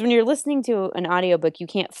 Because when you're listening to an audiobook, you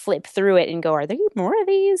can't flip through it and go, are there more of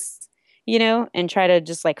these? And try to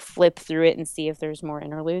just like flip through it and see if there's more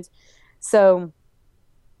interludes. So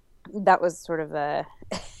that was sort of an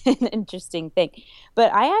interesting thing.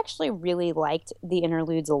 But I actually really liked the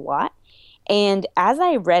interludes a lot. And as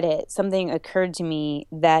I read it, something occurred to me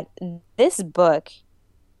that this book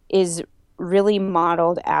is really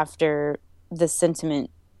modeled after the sentiment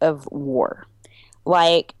of war.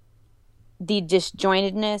 Like the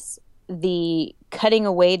disjointedness, the cutting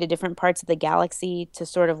away to different parts of the galaxy to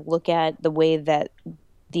sort of look at the way that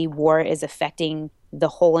the war is affecting the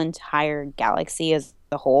whole entire galaxy as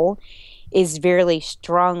a whole is very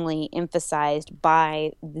strongly emphasized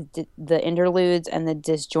by the interludes and the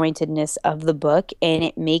disjointedness of the book, and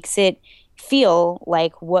it makes it feel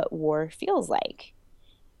like what war feels like.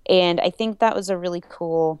 And I think that was a really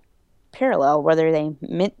cool parallel, whether they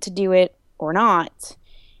meant to do it or not.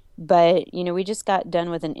 But, we just got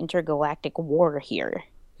done with an intergalactic war here.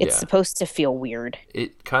 It's supposed to feel weird.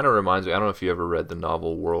 It kind of reminds me, I don't know if you ever read the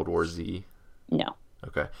novel World War Z. No.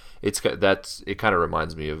 Okay. It kind of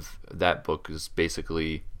reminds me of that book is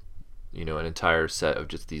basically, an entire set of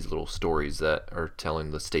just these little stories that are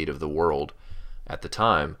telling the state of the world at the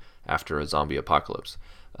time after a zombie apocalypse.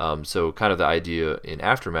 So kind of the idea in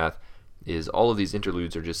Aftermath is all of these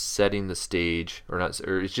interludes are just setting the stage, or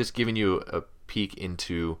it's just giving you a peek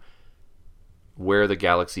into where the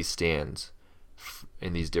galaxy stands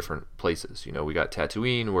in these different places. We got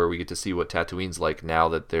Tatooine, where we get to see what Tatooine's like now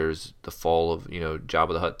that there's the fall of,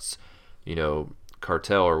 Jabba the Hutt's,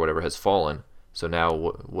 cartel or whatever has fallen. So now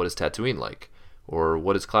what is Tatooine like? Or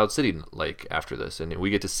what is Cloud City like after this? And we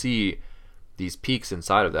get to see these peaks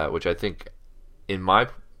inside of that, which I think in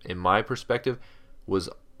my perspective was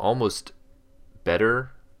almost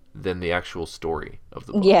better than the actual story of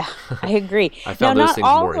the book. Yeah, I agree. I found those things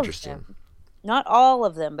more interesting. Not all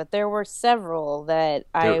of them, but there were several that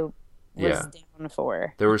I was down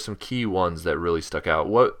for. There were some key ones that really stuck out.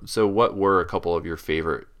 What were a couple of your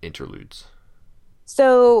favorite interludes?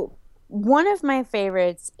 So one of my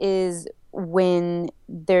favorites is when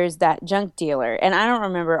there's that junk dealer, and I don't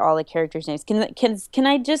remember all the characters' names. Can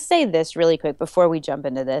I just say this really quick before we jump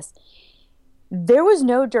into this? There was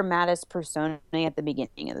no dramatis personae at the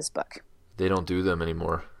beginning of this book. They don't do them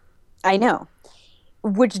anymore. I know.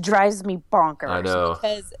 Which drives me bonkers. I know.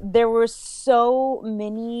 Because there were so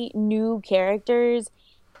many new characters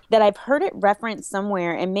that I've heard it referenced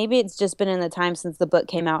somewhere, and maybe it's just been in the time since the book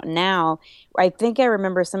came out now. I think I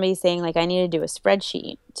remember somebody saying, like, I need to do a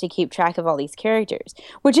spreadsheet to keep track of all these characters,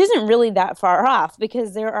 which isn't really that far off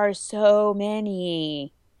because there are so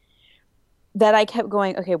many that I kept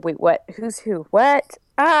going, okay, wait, what? Who's who? What?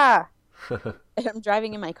 And I'm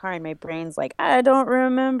driving in my car and my brain's like, I don't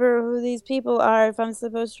remember who these people are if I'm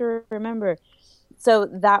supposed to remember. So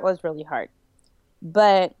that was really hard.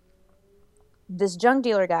 But this junk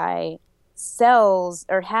dealer guy sells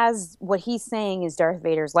or has what he's saying is Darth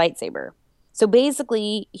Vader's lightsaber. So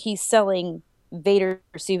basically he's selling Vader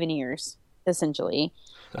souvenirs, essentially.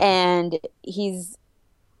 And he's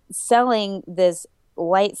selling this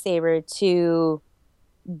lightsaber to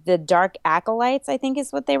the Dark Acolytes, I think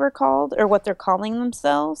is what they were called, or what they're calling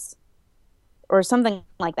themselves, or something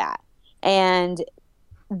like that. And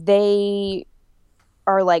they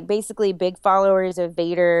are like basically big followers of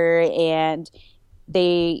Vader, and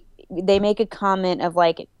they make a comment of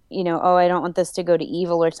like, oh, I don't want this to go to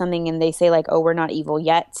evil or something, and they say like, oh, we're not evil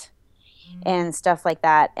yet, and stuff like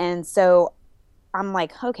that. And so I'm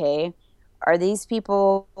like, okay, are these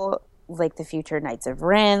people like the future Knights of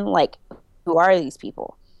Ren? Like, who are these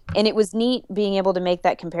people? And it was neat being able to make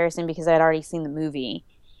that comparison because I had already seen the movie,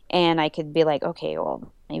 and I could be like, okay,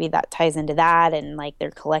 well, maybe that ties into that, and like they're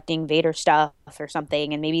collecting Vader stuff or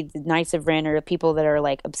something, and maybe the Knights of Ren are people that are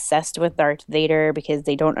like obsessed with Darth Vader because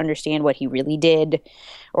they don't understand what he really did,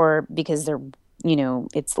 or because they're,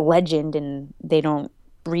 it's legend and they don't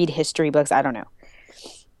read history books. I don't know.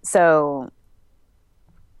 So,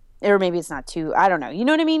 or maybe it's not too, I don't know. You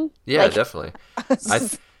know what I mean? Yeah, like, definitely.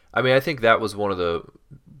 I think that was one of the,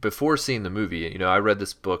 before seeing the movie, I read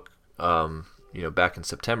this book, back in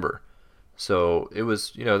September. So it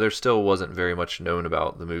was, there still wasn't very much known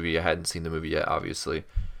about the movie. I hadn't seen the movie yet, obviously.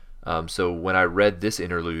 So when I read this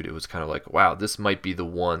interlude, it was kind of like, wow, this might be the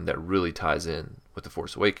one that really ties in with The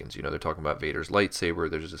Force Awakens. They're talking about Vader's lightsaber.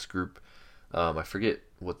 There's this group, I forget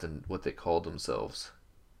what they called themselves.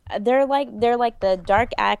 they're like the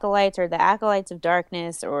dark acolytes or the acolytes of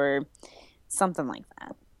darkness or something like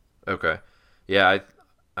that. Okay. Yeah,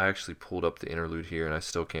 I actually pulled up the interlude here and I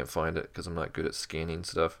still can't find it because I'm not good at scanning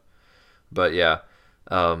stuff. But yeah,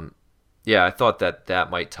 yeah, I thought that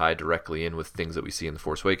might tie directly in with things that we see in The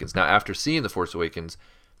Force Awakens. Now, after seeing The Force Awakens,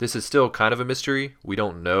 this is still kind of a mystery. We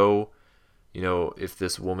don't know, if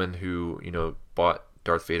this woman who, bought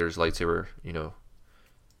Darth Vader's lightsaber,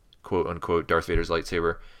 quote unquote Darth Vader's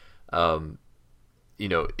lightsaber,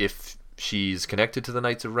 if she's connected to the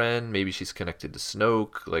Knights of Ren, maybe she's connected to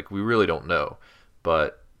Snoke. Like, we really don't know.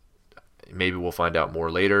 But maybe we'll find out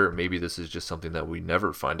more later. Maybe this is just something that we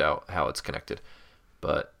never find out how it's connected.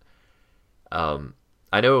 But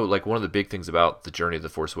I know, like, one of the big things about the journey of The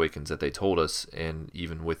Force Awakens that they told us, and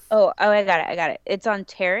even with... Oh, I got it. It's on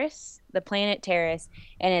Terrace, the planet Terrace,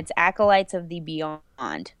 and it's Acolytes of the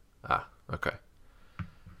Beyond. Ah, okay.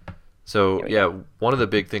 So, yeah, one of the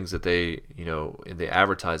big things that they, in the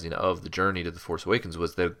advertising of the journey to The Force Awakens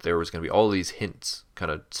was that there was going to be all these hints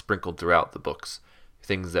kind of sprinkled throughout the books.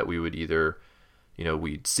 Things that we would either,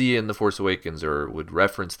 we'd see in The Force Awakens or would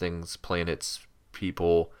reference things, planets,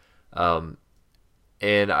 people. And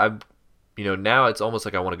now it's almost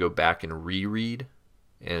like I want to go back and reread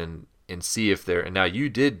and see if there, and now you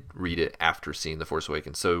did read it after seeing The Force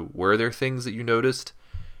Awakens. So were there things that you noticed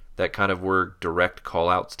that kind of were direct call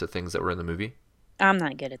outs to things that were in the movie? I'm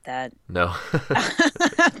not good at that. No.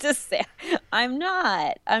 Just say, I'm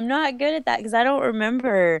not good at that because I don't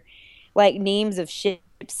remember like names of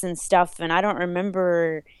ships and stuff, and I don't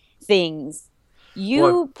remember things.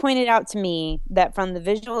 You pointed out to me that from the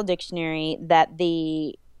visual dictionary that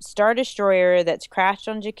the Star Destroyer that's crashed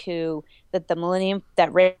on Jakku, that the Millennium,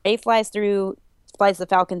 that Rey flies the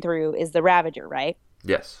Falcon through, is the Ravager, right?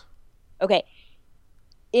 Yes. Okay.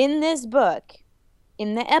 In this book,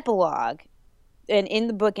 in the epilogue, and in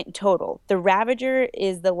the book in total, the Ravager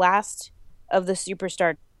is the last of the Super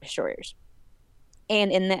Star Destroyers.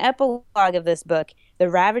 And in the epilogue of this book, the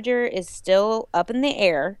Ravager is still up in the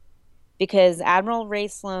air because Admiral Rae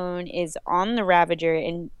Sloane is on the Ravager,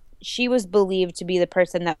 and she was believed to be the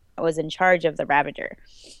person that was in charge of the Ravager.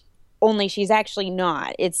 Only she's actually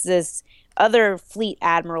not. It's this other fleet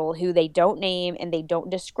admiral who they don't name and they don't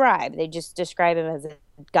describe. They just describe him as a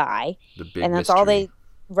guy. The big and that's mystery. all they...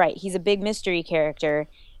 Right, he's a big mystery character.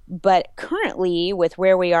 But currently, with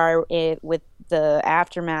where we are with the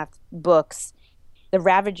Aftermath books, the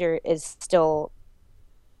Ravager is still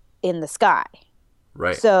in the sky.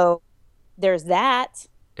 Right. So there's that.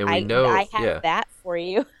 And we know I have that for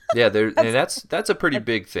you. Yeah, and that's a pretty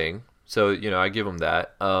big thing. So, I give them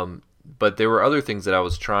that. But there were other things that I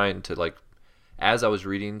was trying to, like, as I was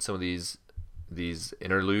reading some of these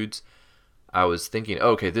interludes, I was thinking,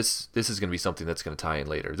 okay, this is going to be something that's going to tie in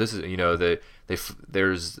later. This is,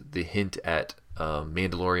 there's the hint at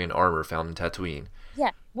Mandalorian armor found in Tatooine.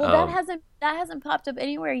 Yeah. Well, that hasn't popped up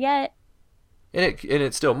anywhere yet. And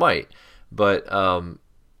it still might. But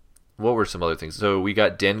what were some other things? So we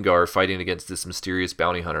got Dengar fighting against this mysterious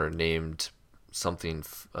bounty hunter named something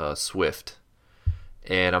Swift.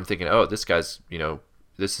 And I'm thinking, oh, this guy's,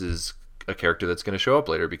 this is a character that's going to show up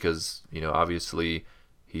later because, obviously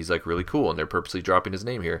he's like really cool and they're purposely dropping his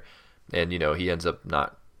name here. And, he ends up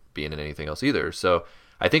not being in anything else either. So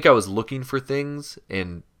I think I was looking for things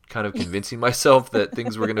and kind of convincing myself that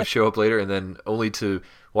things were going to show up later, and then only to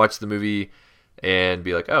watch the movie and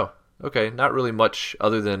be like, oh, okay, not really much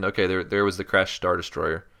other than, okay, there was the crashed Star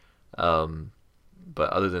Destroyer. But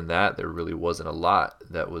other than that, there really wasn't a lot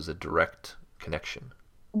that was a direct connection.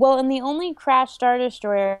 Well, and the only crashed Star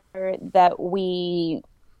Destroyer that we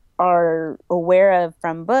are aware of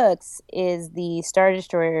from books is the Star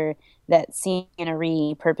Destroyer that Ciena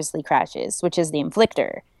Ree purposely crashes, which is the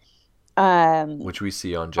Inflictor. Which we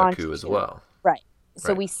see on Jakku as well. Right.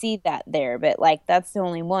 So we see that there, but like that's the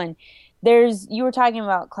only one. You were talking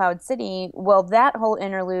about Cloud City. Well, that whole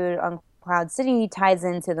interlude on Cloud City ties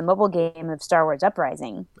into the mobile game of Star Wars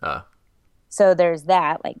Uprising. So there's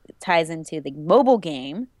that, like, it ties into the mobile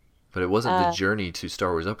game. But it wasn't the journey to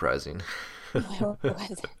Star Wars Uprising. But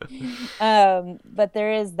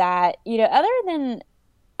there is that,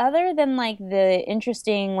 other than like the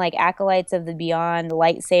interesting like Acolytes of the Beyond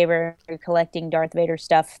lightsaber collecting Darth Vader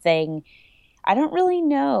stuff thing, I don't really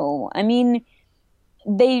know. I mean,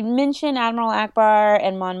 they mention Admiral Akbar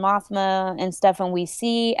and Mon Mothma and stuff, and we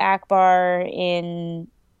see Akbar in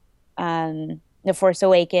The Force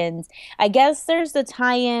Awakens. I guess there's the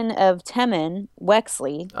tie-in of Temmin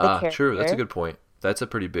Wexley. True. That's a good point. That's a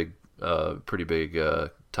pretty big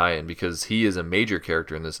tie-in because he is a major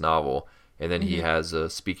character in this novel, and then he has a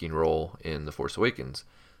speaking role in The Force Awakens.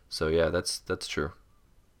 So yeah, that's true.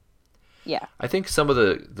 Yeah. I think some of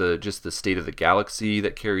the just the state of the galaxy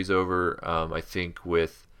that carries over. I think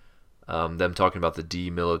with them talking about the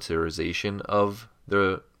demilitarization of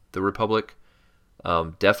the Republic,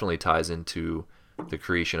 definitely ties into the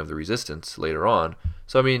creation of the Resistance later on.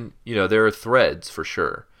 So I mean, there are threads for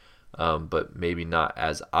sure, but maybe not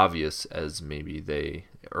as obvious as maybe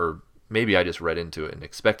I just read into it and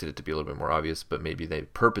expected it to be a little bit more obvious, but maybe they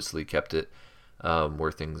purposely kept it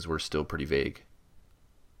where things were still pretty vague.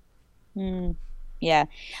 Yeah.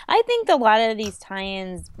 I think a lot of these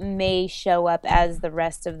tie-ins may show up as the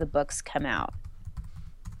rest of the books come out,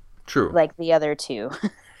 True. like the other two.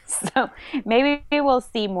 So maybe we'll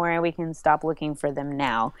see more and we can stop looking for them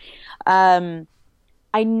now.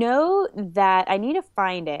 I know that I need to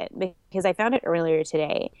find it because I found it earlier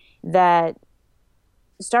today that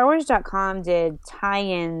StarWars.com did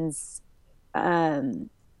tie-ins from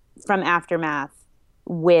Aftermath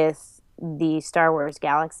with the Star Wars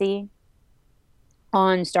Galaxy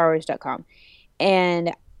on StarWars.com.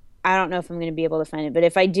 And I don't know if I'm going to be able to find it, but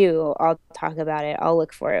if I do, I'll talk about it. I'll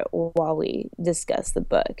look for it while we discuss the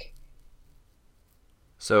book.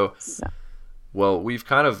 So, well, we've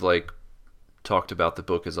kind of like talked about the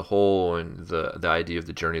book as a whole and the idea of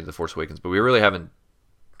the journey of the Force Awakens, but we really haven't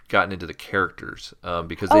gotten into the characters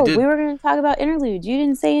because they did. We were going to talk about interludes. You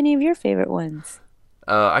didn't say any of your favorite ones.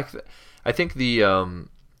 I think we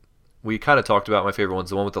kind of talked about my favorite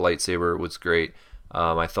ones. The one with the lightsaber was great.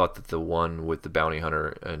 I thought that the one with the bounty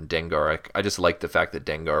hunter and Dengar, I just liked the fact that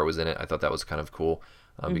Dengar was in it. I thought that was kind of cool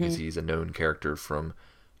because he's a known character from,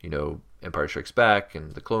 Empire Strikes Back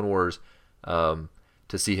and the Clone Wars.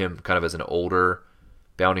 To see him kind of as an older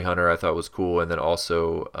bounty hunter, I thought was cool. And then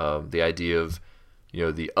also the idea of,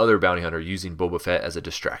 the other bounty hunter using Boba Fett as a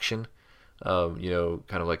distraction. Kind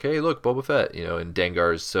of like, hey, look, Boba Fett, and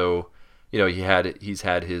Dengar's so, he's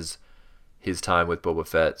had his time with Boba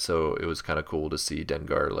Fett, so it was kind of cool to see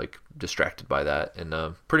Dengar like distracted by that, and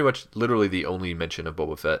pretty much literally the only mention of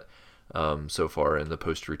Boba Fett so far in the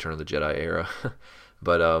post Return of the Jedi era.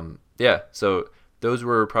 But yeah, so those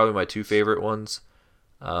were probably my two favorite ones.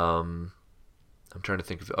 I'm trying to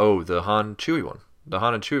think of the Han Chewie one. The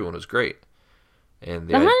Han and Chewie one was great, and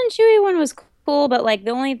the Han and Chewie one was cool, but like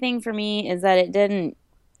the only thing for me is that it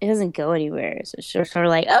doesn't go anywhere. So it's just sort of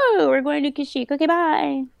like, oh, we're going to Kashyyyk. Okay,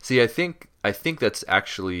 bye. See, I think that's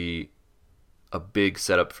actually a big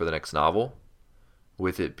setup for the next novel,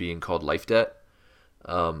 with it being called Life Debt.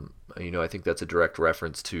 I think that's a direct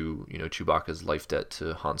reference to, Chewbacca's life debt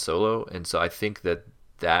to Han Solo. And so I think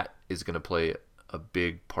that is going to play a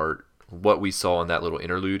big part. What we saw in that little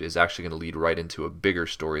interlude is actually going to lead right into a bigger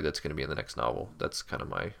story that's going to be in the next novel. That's kind of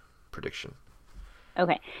my prediction.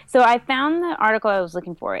 Okay, so I found the article I was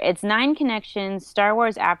looking for. It's 9 connections Star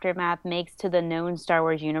Wars Aftermath makes to the known Star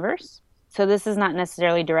Wars universe. So this is not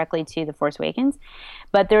necessarily directly to The Force Awakens,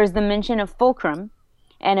 but there's the mention of Fulcrum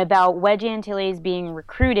and about Wedge Antilles being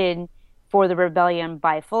recruited for the rebellion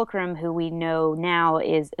by Fulcrum, who we know now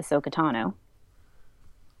is Ahsoka Tano.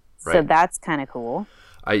 Right. So that's kind of cool.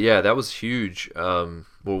 Yeah, that was huge. Well,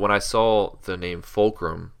 when I saw the name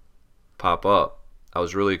Fulcrum pop up, I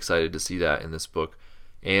was really excited to see that in this book,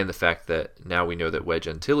 and the fact that now we know that Wedge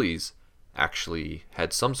Antilles actually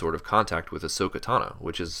had some sort of contact with Ahsoka Tano,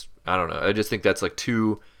 which is, I don't know, I just think that's like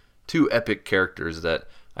two epic characters that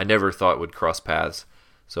I never thought would cross paths.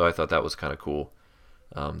 So I thought that was kind of cool,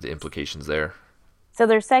 the implications there. So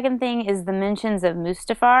their second thing is the mentions of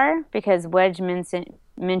Mustafar, because Wedge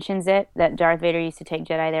mentions it, that Darth Vader used to take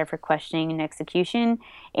Jedi there for questioning and execution,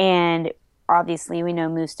 and obviously we know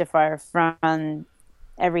Mustafar from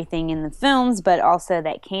everything in the films, but also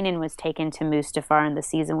that Kanan was taken to Mustafar in the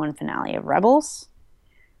season 1 finale of Rebels.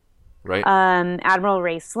 Right. Admiral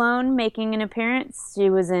Ray Sloan making an appearance. She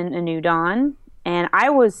was in A New Dawn, and I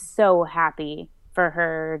was so happy for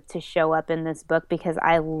her to show up in this book because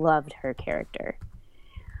I loved her character.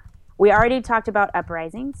 We already talked about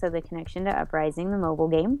Uprising, so the connection to Uprising, the mobile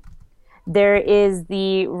game. There is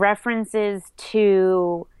the references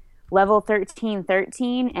to Level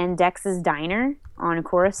 1313 and Dex's Diner on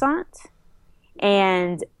Coruscant.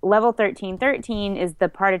 And Level 1313 is the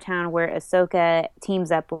part of town where Ahsoka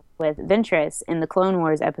teams up with Ventress in the Clone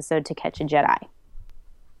Wars episode To Catch a Jedi.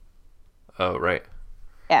 Oh, right.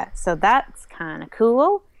 Yeah, so that's kind of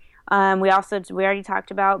cool. We already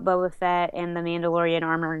talked about Boba Fett and the Mandalorian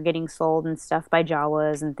armor getting sold and stuff by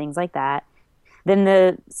Jawas and things like that. Then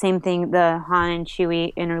the same thing, the Han and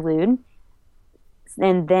Chewie interlude.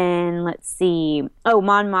 And then, let's see.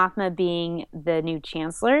 Mon Mothma being the new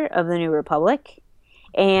Chancellor of the New Republic.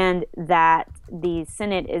 And that the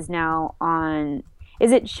Senate is now on...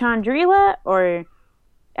 Is it Chandrila or...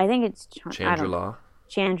 I think it's... Chandrila.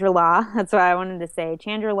 Chandrila. That's what I wanted to say.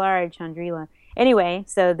 Chandrila or Chandrila. Anyway,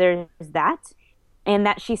 so there's that. And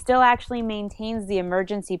that she still actually maintains the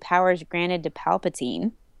emergency powers granted to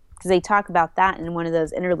Palpatine. Because they talk about that in one of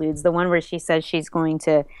those interludes. The one where she says she's going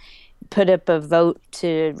to put up a vote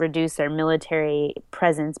to reduce our military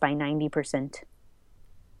presence by 90%.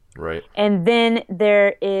 Right. And then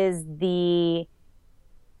there is the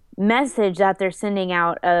message that they're sending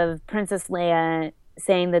out of Princess Leia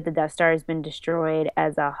saying that the Death Star has been destroyed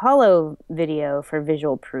as a holo video for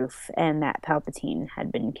visual proof and that Palpatine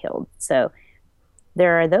had been killed. So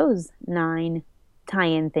there are those 9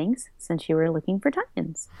 tie-in things since you were looking for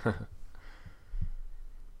tie-ins.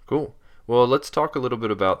 Cool. Well, let's talk a little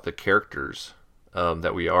bit about the characters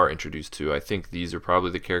that we are introduced to. I think these are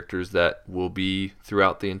probably the characters that will be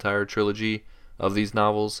throughout the entire trilogy of these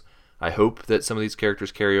novels. I hope that some of these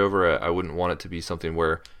characters carry over. I wouldn't want it to be something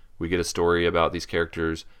where we get a story about these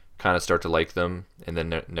characters, kind of start to like them, and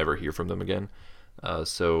then never hear from them again. Yeah,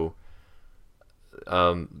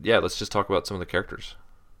 let's just talk about some of the characters.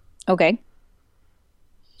 Okay.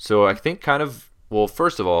 So I think well,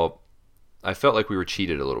 first of all, I felt like we were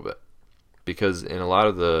cheated a little bit. Because in a lot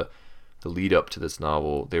of the lead up to this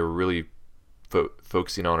novel, they were really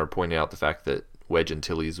focusing on or pointing out the fact that Wedge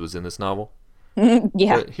Antilles was in this novel.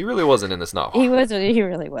 Yeah. But he really wasn't in this novel. He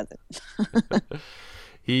really wasn't.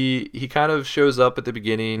 He kind of shows up at the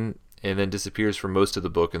beginning and then disappears for most of the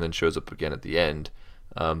book and then shows up again at the end.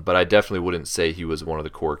 But I definitely wouldn't say he was one of the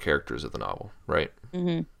core characters of the novel, right?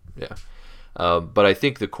 Mm-hmm. Yeah. But I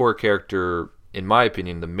think the core character, in my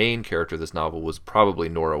opinion, the main character of this novel was probably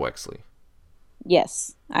Nora Wexley.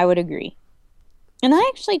 Yes, I would agree. And I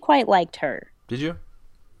actually quite liked her. Did you?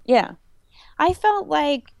 Yeah. I felt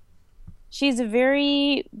like she's a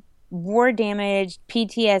very war-damaged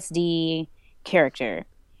PTSD character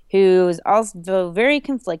who's also very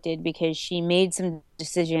conflicted because she made some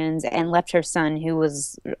decisions and left her son, who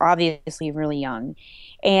was obviously really young.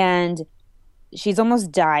 And she's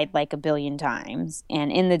almost died like a billion times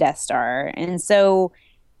and in the Death Star. And so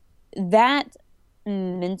that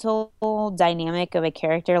mental dynamic of a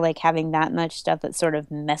character, like having that much stuff that's sort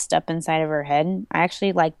of messed up inside of her head, I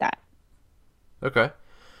actually like that. Okay.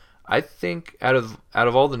 I think out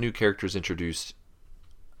of all the new characters introduced,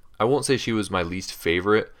 I won't say she was my least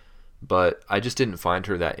favorite, but I just didn't find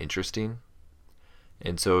her that interesting.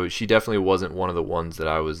 And so she definitely wasn't one of the ones that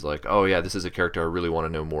I was like, oh yeah, this is a character I really want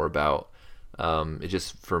to know more about. It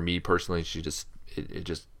just, for me personally, it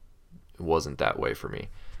just wasn't that way for me.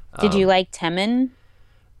 Did you like Temmin?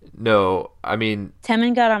 No, I mean...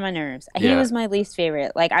 Temmin got on my nerves. Yeah. He was my least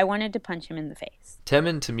favorite. Like, I wanted to punch him in the face.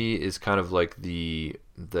 Temmin, to me, is kind of like the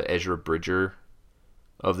Ezra Bridger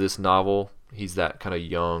of this novel. He's that kind of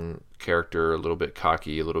young character, a little bit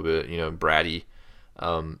cocky, a little bit, bratty.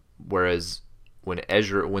 Whereas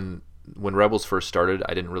when Rebels first started,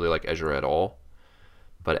 I didn't really like Ezra at all.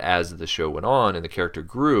 But as the show went on and the character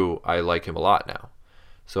grew, I like him a lot now.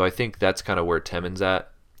 So I think that's kind of where Temmin's at.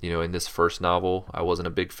 In this first novel, I wasn't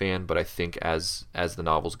a big fan, but I think as the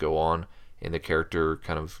novels go on and the character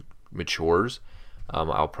kind of matures,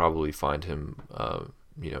 I'll probably find him, a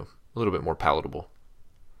little bit more palatable.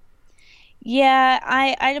 Yeah,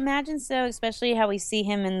 I'd imagine so, especially how we see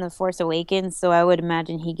him in The Force Awakens. So I would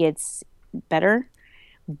imagine he gets better.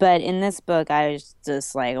 But in this book, I was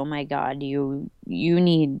just like, oh my God, you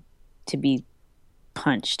need to be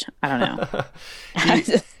punched. I don't know.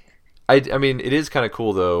 I mean, it is kind of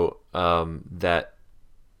cool, though, that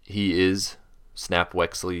he is Snap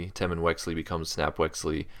Wexley. Temmin Wexley becomes Snap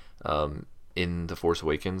Wexley in The Force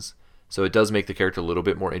Awakens. So it does make the character a little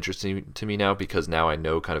bit more interesting to me now, because now I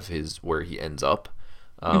know kind of where he ends up.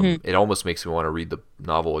 It almost makes me want to read the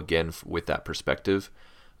novel again with that perspective,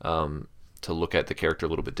 to look at the character a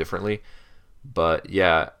little bit differently. But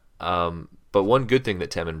yeah, but one good thing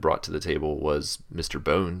that Temmin brought to the table was Mr.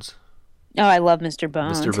 Bones. Oh, I love Mr.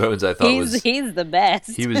 Bones. Mr. Bones, I thought he's the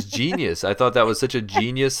best. He was genius. I thought that was such a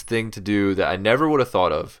genius thing to do that I never would have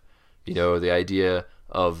thought of. The idea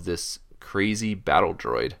of this crazy battle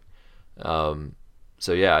droid.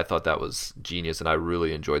 So yeah, I thought that was genius, and I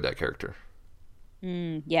really enjoyed that character.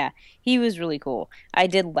 Yeah, he was really cool. I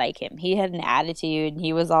did like him. He had an attitude.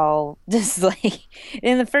 He was all just like...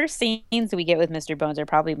 And the first scenes we get with Mr. Bones are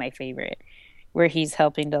probably my favorite, where he's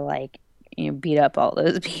helping to beat up all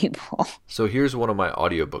those people. So here's one of my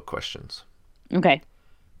audiobook questions. Okay.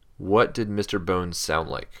 What did Mr. Bones sound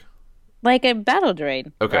like? Like a battle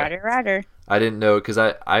droid. Okay. Roger. I didn't know, because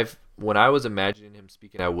when I was imagining him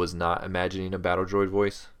speaking, I was not imagining a battle droid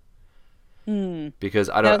voice. Because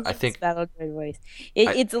I think battle droid voice.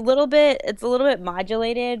 It's a little bit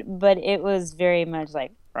modulated, but it was very much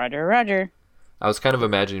like Roger. I was kind of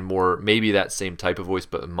imagining more maybe that same type of voice,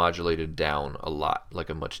 but modulated down a lot, like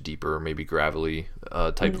a much deeper, maybe gravelly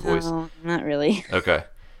type of voice. No, not really. Okay.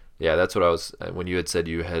 Yeah, that's what I was, when you had said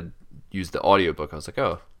you had used the audiobook, I was like,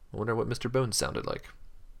 oh, I wonder what Mr. Bones sounded like.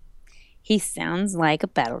 He sounds like a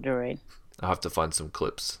battle droid. I'll have to find some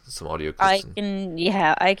clips, some audio clips.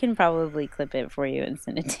 I can probably clip it for you and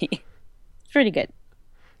send it to you. It's pretty good.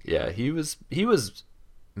 Yeah, he was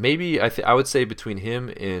maybe, I would say between him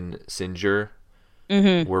and Sinjir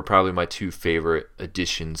were probably my two favorite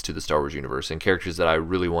additions to the Star Wars universe, and characters that I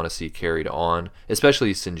really want to see carried on,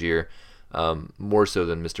 especially Sinjir, more so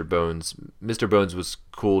than Mr. Bones. Mr. Bones was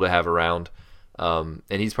cool to have around, and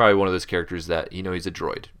he's probably one of those characters that, he's a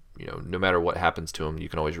droid. No matter what happens to him, you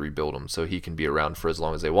can always rebuild him, so he can be around for as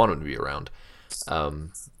long as they want him to be around.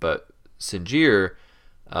 But Sinjir,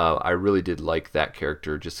 I really did like that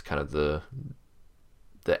character, just kind of the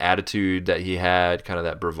attitude that he had, kind of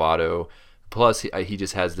that bravado. Plus, he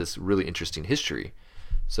just has this really interesting history.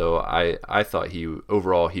 So I thought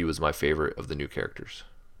overall he was my favorite of the new characters.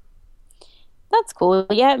 That's cool.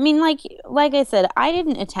 Yeah, I mean, like I said, I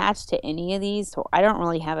didn't attach to any of these, so I don't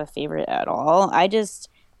really have a favorite at all. I just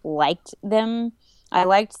liked them. I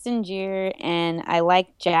liked Sinjir, and I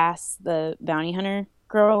liked Jas, the bounty hunter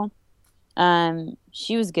girl.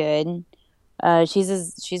 She was good. She's a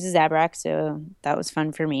Zabrak, so that was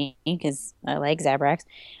fun for me because I like Zabraks.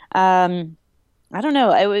 I don't know.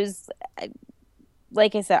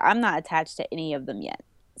 Like I said, I'm not attached to any of them yet,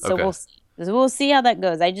 so Okay. we'll see. We'll see how that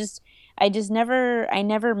goes. I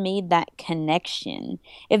never made that connection.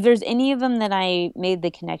 If there's any of them that I made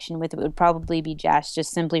the connection with, it would probably be Jas,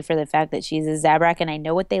 just simply for the fact that she's a Zabrak and I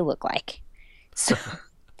know what they look like. So.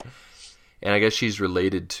 And I guess she's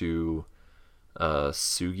related to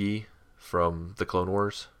Sugi from the Clone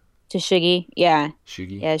Wars. To Shiggy, yeah.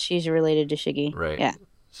 Shugi? Yeah, she's related to Shiggy. Right. Yeah.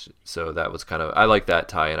 So that was I like that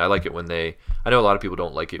tie-in. I like it when I know a lot of people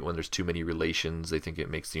don't like it when there's too many relations. They think it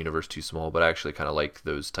makes the universe too small, but I actually kind of like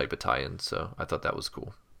those type of tie-ins, so I thought that was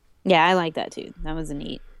cool. Yeah, I like that too. That was a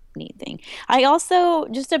neat thing. I also,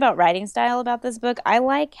 just about writing style about this book, I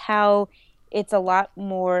like how it's a lot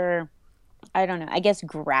more, I don't know, I guess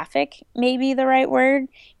graphic may be the right word,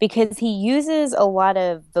 because he uses a lot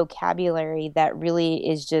of vocabulary that really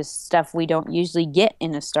is just stuff we don't usually get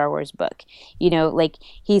in a Star Wars book. Like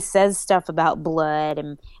he says stuff about blood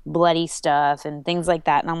and bloody stuff and things like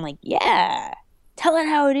that. And I'm like, yeah, tell it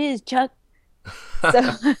how it is, Chuck. So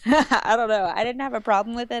I don't know. I didn't have a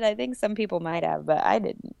problem with it. I think some people might have, but I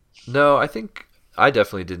didn't. No, I think I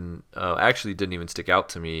definitely didn't. Actually, didn't even stick out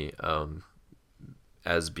to me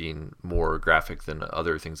as being more graphic than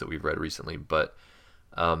other things that we've read recently. But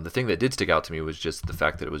the thing that did stick out to me was just the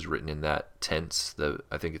fact that it was written in that tense.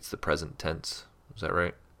 I think it's the present tense. Is that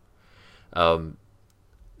right?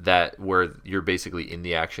 That where you're basically in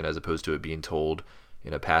the action as opposed to it being told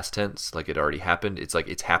in a past tense, like it already happened. It's like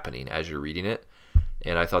it's happening as you're reading it,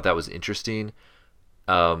 and I thought that was interesting.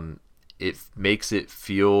 It makes it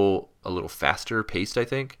feel a little faster paced, I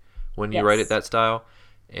think, when you write it that style.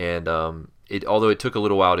 And although it took a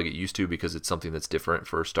little while to get used to, because it's something that's different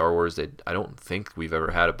for Star Wars. I don't think we've ever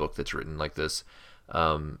had a book that's written like this.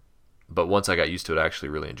 But once I got used to it, I actually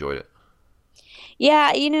really enjoyed it.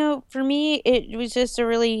 Yeah, for me, it was just a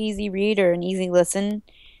really easy read or an easy listen.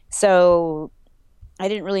 So I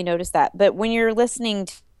didn't really notice that. But when you're listening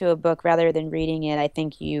to a book rather than reading it, I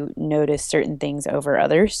think you notice certain things over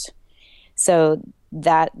others. So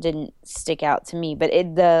that didn't stick out to me. But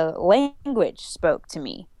the language spoke to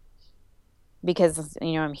me because,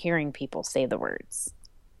 I'm hearing people say the words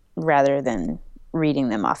rather than reading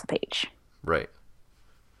them off a page. Right.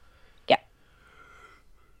 Yeah.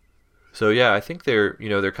 So yeah, I think they're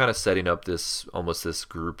kind of setting up this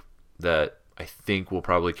group that I think will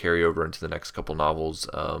probably carry over into the next couple novels.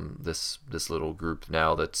 This little group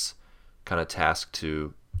now that's kind of tasked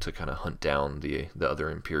to kind of hunt down the other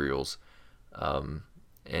Imperials.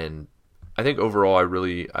 And I think overall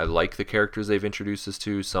I like the characters they've introduced us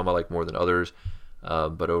to. Some I like more than others,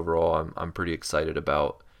 but overall I'm pretty excited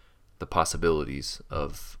about the possibilities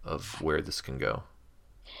of where this can go.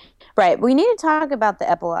 Right. We need to talk about the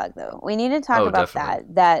epilogue, though. We need to talk about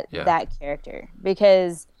definitely. that character,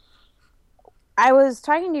 because I was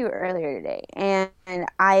talking to you earlier today, and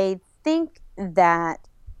I think that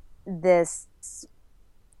this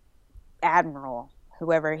admiral,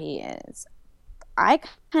 whoever he is, I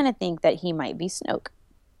kind of think that he might be Snoke.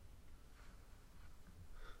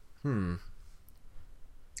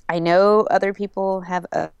 I know other people have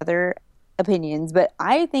other opinions, but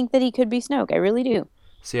I think that he could be Snoke. I really do.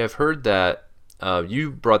 See, I've heard that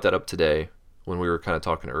you brought that up today when we were kind of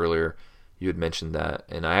talking earlier. you had mentioned that,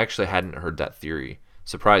 and I actually hadn't heard that theory,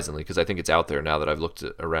 surprisingly, because I think it's out there now that I've looked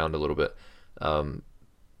around a little bit.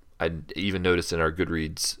 I even noticed in our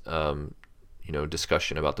Goodreads,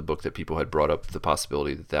 discussion about the book that people had brought up the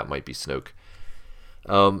possibility that might be Snoke.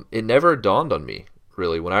 It never dawned on me,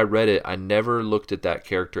 really. When I read it, I never looked at that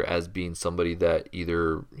character as being somebody that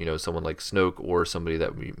either, someone like Snoke or somebody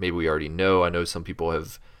that maybe we already know. I know some people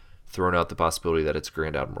have thrown out the possibility that it's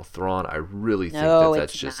Grand Admiral Thrawn. I really think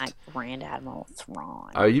that's just... No, it's not Grand Admiral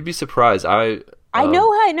Thrawn. You'd be surprised. I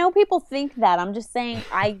know people think that. I'm just saying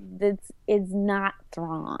it's not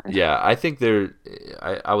Thrawn. Yeah, I think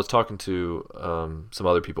I was talking to some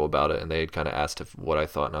other people about it, and they had kind of asked what I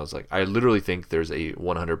thought, and I was like, I literally think there's a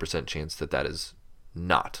 100% chance that is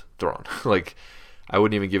not Thrawn. Like, I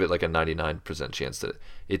wouldn't even give it like a 99% chance that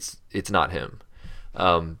it's not him.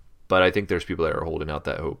 But I think there's people that are holding out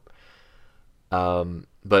that hope.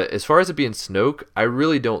 But as far as it being Snoke, I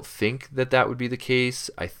really don't think that would be the case.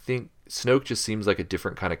 I think Snoke just seems like a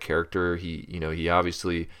different kind of character. He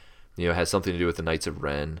obviously, has something to do with the Knights of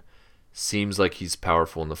Ren. Seems like he's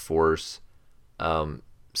powerful in the Force.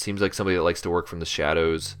 Seems like somebody that likes to work from the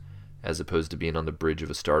shadows as opposed to being on the bridge of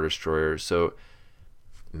a Star Destroyer. So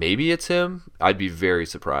maybe it's him. I'd be very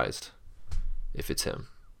surprised if it's him.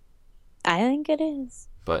 I think it is.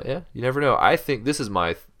 But yeah, you never know. I think this is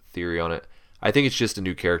my theory on it. I think it's just a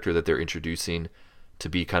new character that they're introducing to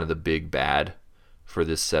be kind of the big bad for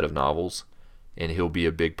this set of novels, and he'll be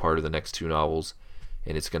a big part of the next 2 novels,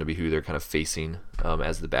 and it's going to be who they're kind of facing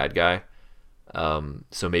as the bad guy.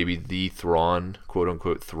 So maybe the Thrawn, quote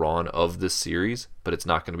unquote Thrawn of this series, but it's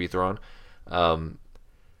not going to be Thrawn. And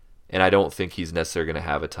I don't think he's necessarily going to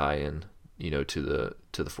have a tie-in, to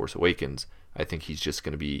the Force Awakens. I think he's just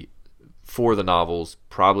going to be for the novels.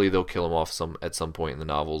 Probably they'll kill him off at some point in the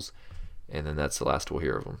novels, and then that's the last we'll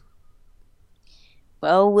hear of him.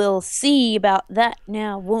 Well, we'll see about that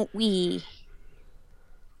now, won't we?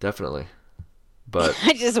 Definitely. But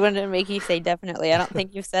I just wanted to make you say definitely. I don't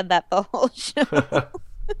think you've said that the whole show.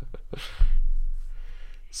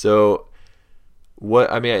 So,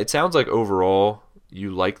 it sounds like overall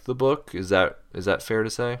you liked the book. Is that fair to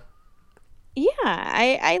say? Yeah,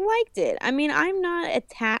 I liked it. I'm not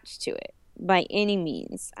attached to it by any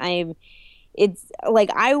means. It's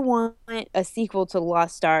like I want a sequel to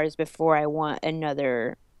Lost Stars before I want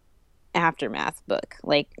another Aftermath book,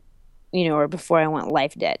 or before I want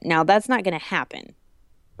Life Debt. Now that's not going to happen.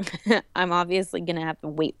 I'm obviously going to have to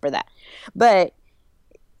wait for that. But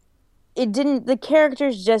the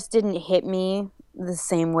characters just didn't hit me the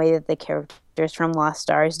same way that the characters from Lost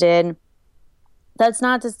Stars did. That's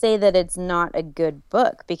not to say that it's not a good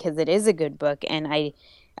book, because it is a good book, and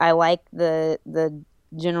I like the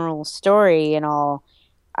general story and all.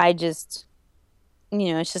 I just,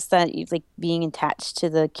 it's just that like being attached to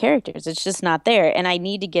the characters, it's just not there, and I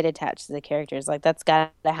need to get attached to the characters. Like, that's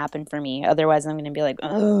got to happen for me, otherwise I'm going to be like,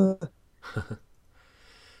 ugh.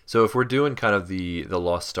 So if we're doing kind of the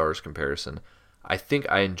Lost Stars comparison, I think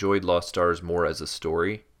I enjoyed Lost Stars more as a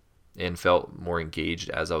story and felt more engaged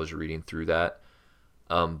as I was reading through that.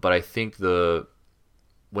 But I think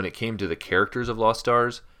when it came to the characters of Lost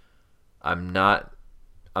Stars, I'm not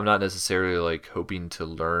necessarily like hoping to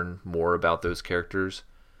learn more about those characters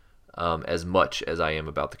as much as I am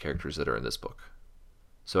about the characters that are in this book.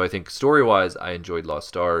 So I think story-wise, I enjoyed Lost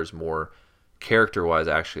Stars more. Character-wise,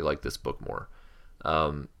 I actually like this book more.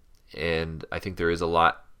 And I think there is a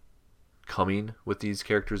lot coming with these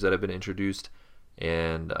characters that have been introduced,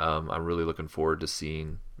 and I'm really looking forward to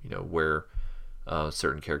seeing where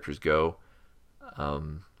certain characters go.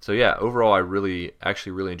 So yeah, overall, I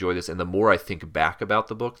actually really enjoy this, and the more I think back about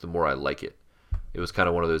the book, the more I like it. It was kind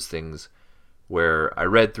of one of those things where I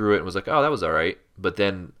read through it and was like, oh, that was all right. But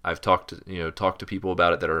then I've talked to people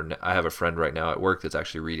about it I have a friend right now at work that's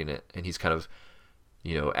actually reading it, and he's kind of,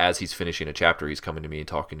 as he's finishing a chapter, he's coming to me and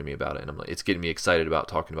talking to me about it, and I'm like, it's getting me excited about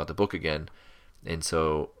talking about the book again. And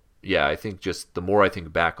so yeah, I think just the more I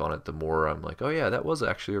think back on it, the more I'm like, oh yeah, that was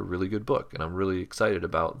actually a really good book, and I'm really excited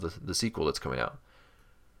about the sequel that's coming out.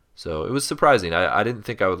 So it was surprising. I didn't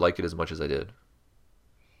think I would like it as much as I did.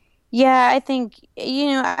 Yeah, I think you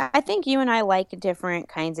and I like different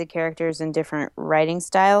kinds of characters and different writing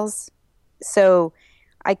styles. So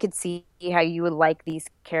I could see how you would like these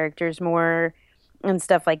characters more and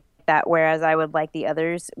stuff like that, whereas I would like the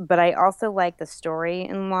others. But I also like the story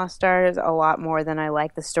in Lost Stars a lot more than I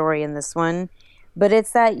like the story in this one. But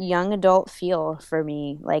it's that young adult feel for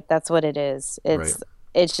me. Like, that's what it is.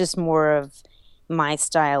 It's just more of my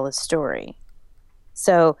style of story.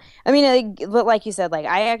 So, like you said, like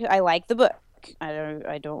I like the book.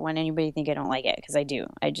 I don't want anybody to think I don't like it, because I do.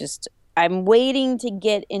 I'm waiting to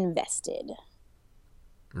get invested.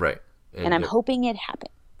 Right. And I'm hoping it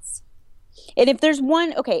happens. And if there's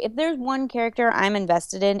one character I'm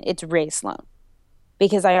invested in, it's Rey Sloane.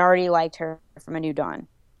 Because I already liked her from A New Dawn.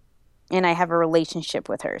 And I have a relationship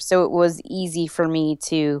with her. So it was easy for me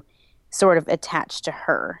to sort of attach to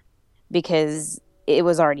her because it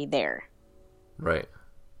was already there. Right.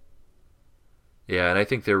 Yeah, and I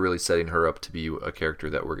think they're really setting her up to be a character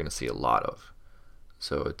that we're going to see a lot of.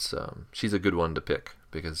 So it's she's a good one to pick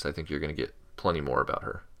because I think you're going to get plenty more about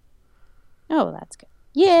her. Oh, that's good.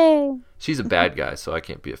 Yay! She's a bad guy, so I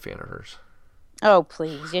can't be a fan of hers. Oh,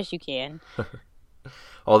 please. Yes, you can.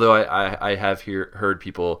 Although I have heard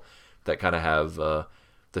people that kind of have the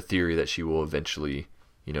theory that she will eventually,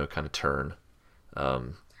 kind of turn.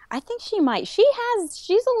 I think she might. She's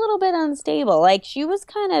a little bit unstable. Like, she was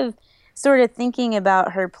kind of sort of thinking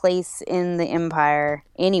about her place in the Empire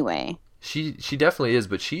anyway. She definitely is,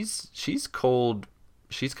 but she's cold.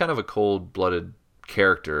 She's kind of a cold-blooded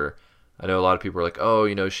character. I know a lot of people are like,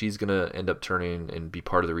 oh, she's going to end up turning and be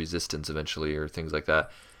part of the Resistance eventually or things like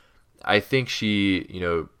that. I think she's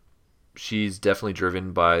definitely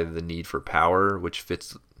driven by the need for power, which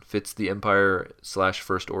fits the Empire /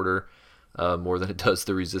 First Order more than it does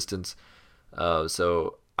the Resistance.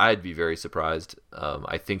 So I'd be very surprised.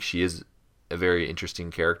 I think she is a very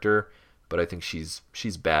interesting character, but I think she's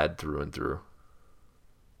bad through and through.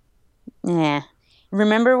 Yeah.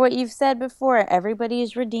 Remember what you've said before. Everybody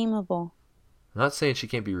is redeemable. I'm not saying she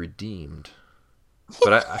can't be redeemed,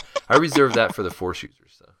 but I reserve that for the Force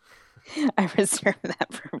users. So. I reserve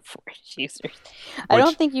that for Force users. I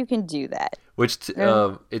don't think you can do that. It's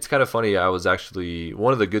kind of funny. I was actually,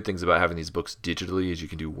 one of the good things about having these books digitally is you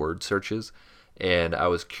can do word searches. And I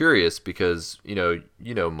was curious because,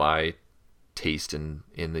 my taste in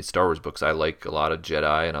the Star Wars books. I like a lot of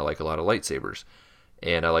Jedi and I like a lot of lightsabers.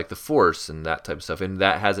 And I like the Force and that type of stuff. And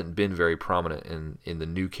that hasn't been very prominent in the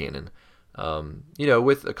new canon,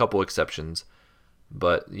 with a couple exceptions.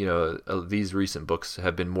 But, these recent books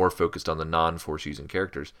have been more focused on the non-Force using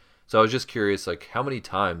characters. So I was just curious, like, how many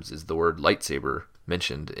times is the word lightsaber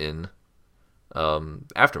mentioned in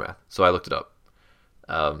Aftermath? So I looked it up.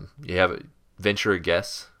 Venture a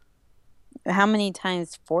guess? How many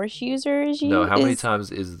times Force users use? No, how many times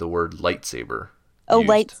is the word lightsaber used?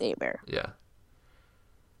 Lightsaber. Yeah.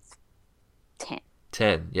 10.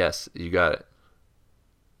 10, yes, you got it.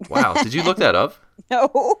 Wow, did you look that up?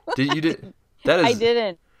 No. I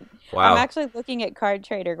didn't. Wow. I'm actually looking at Card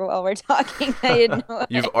Trader while we're talking. I didn't know.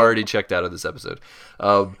 You've already checked out of this episode.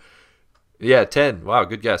 Yeah, 10. Wow,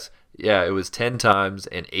 good guess. Yeah, it was 10 times,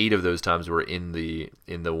 and 8 of those times were in the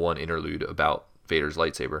one interlude about Vader's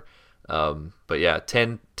lightsaber. But yeah,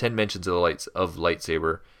 10 mentions of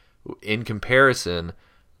lightsaber. In comparison,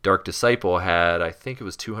 Dark Disciple had, I think it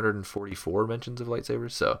was 244 mentions of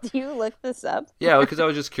lightsabers. So do you look this up? Yeah, because I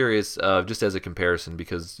was just curious, just as a comparison,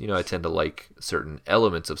 because I tend to like certain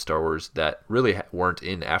elements of Star Wars that really weren't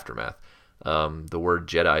in Aftermath. The word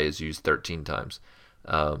Jedi is used 13 times.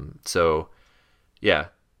 So yeah,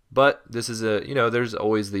 but this is there's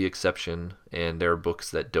always the exception, and there are books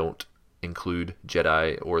that don't include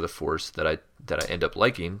Jedi or the Force that I end up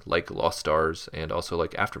liking, like Lost Stars and also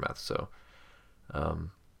like Aftermath. So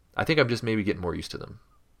I think I'm just maybe getting more used to them.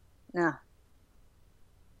 Yeah.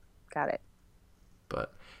 Got it.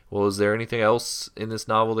 But, well, is there anything else in this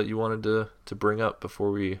novel that you wanted to bring up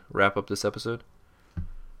before we wrap up this episode?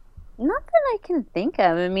 Not that I can think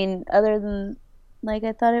of. I mean, other than,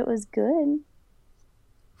 I thought it was good.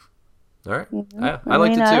 All right. Mm-hmm. I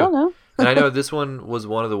liked it too. I don't know. And I know this one was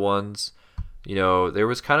one of the ones, there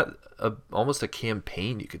was kind of almost a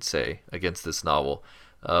campaign, you could say, against this novel,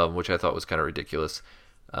 which I thought was kind of ridiculous.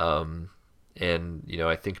 And,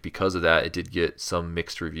 I think because of that, it did get some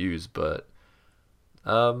mixed reviews, but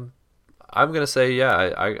I'm going to say,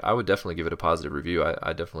 yeah, I would definitely give it a positive review.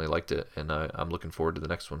 I definitely liked it, and I'm looking forward to the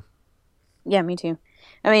next one. Yeah, me too.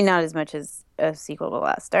 I mean, not as much as a sequel to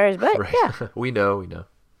Lost Stars, but right. Yeah. We know. We know.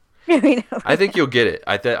 I think you'll get it.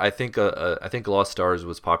 I think Lost Stars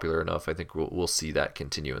was popular enough. I think we'll see that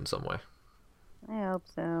continue in some way. I hope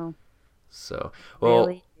so. So, well,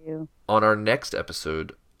 really do. On our next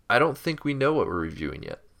episode, I don't think we know what we're reviewing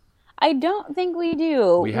yet. I don't think we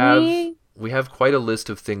do. We have quite a list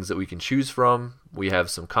of things that we can choose from. We have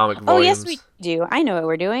some comic volumes. Oh, yes, we do. I know what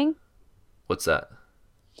we're doing. What's that?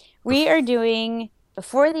 We are doing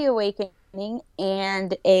Before the Awakening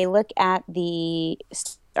and a look at the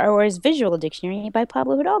Star Wars Visual Dictionary by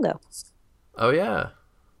Pablo Hidalgo. Oh, yeah.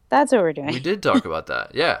 That's what we're doing. We did talk about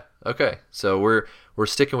that. Yeah. Okay. So we're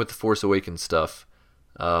sticking with the Force Awakens stuff.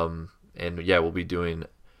 And yeah, we'll be doing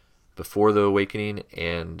Before the Awakening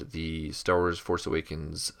and the Star Wars Force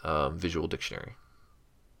Awakens visual dictionary.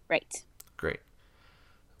 Right. Great.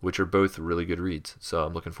 Which are both really good reads. So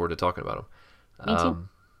I'm looking forward to talking about them. Me too.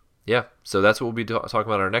 Yeah, so that's what we'll be talking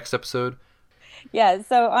about in our next episode. Yeah,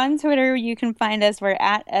 so on Twitter, you can find us. We're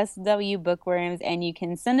at SW Bookworms, and you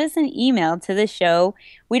can send us an email to the show.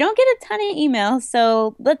 We don't get a ton of emails,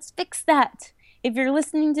 so let's fix that. If you're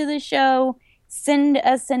listening to the show, send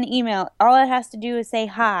us an email. All it has to do is say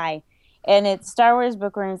hi, and it's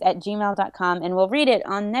StarWarsBookworms@gmail.com, and we'll read it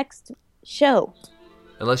on next show.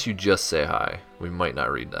 Unless you just say hi, we might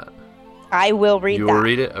not read that. I will read that. You will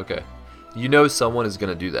read it? Okay. You know someone is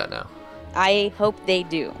going to do that now. I hope they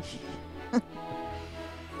do.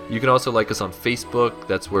 You can also like us on Facebook.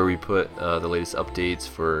 That's where we put the latest updates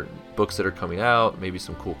for books that are coming out, maybe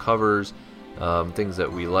some cool covers, things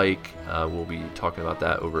that we like. We'll be talking about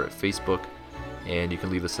that over at Facebook. And you can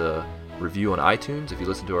leave us a review on iTunes if you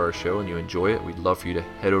listen to our show and you enjoy it. We'd love for you to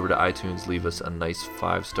head over to iTunes, leave us a nice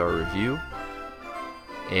 5-star review.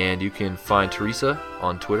 And you can find Teresa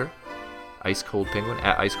on Twitter, Ice Cold Penguin,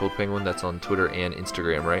 at Ice Cold Penguin. That's on Twitter and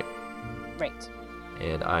Instagram, right? Right.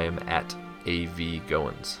 And I am at AV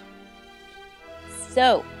Goins.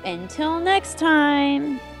 So, until next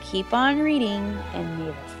time, keep on reading, and may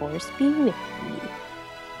the Force be with you.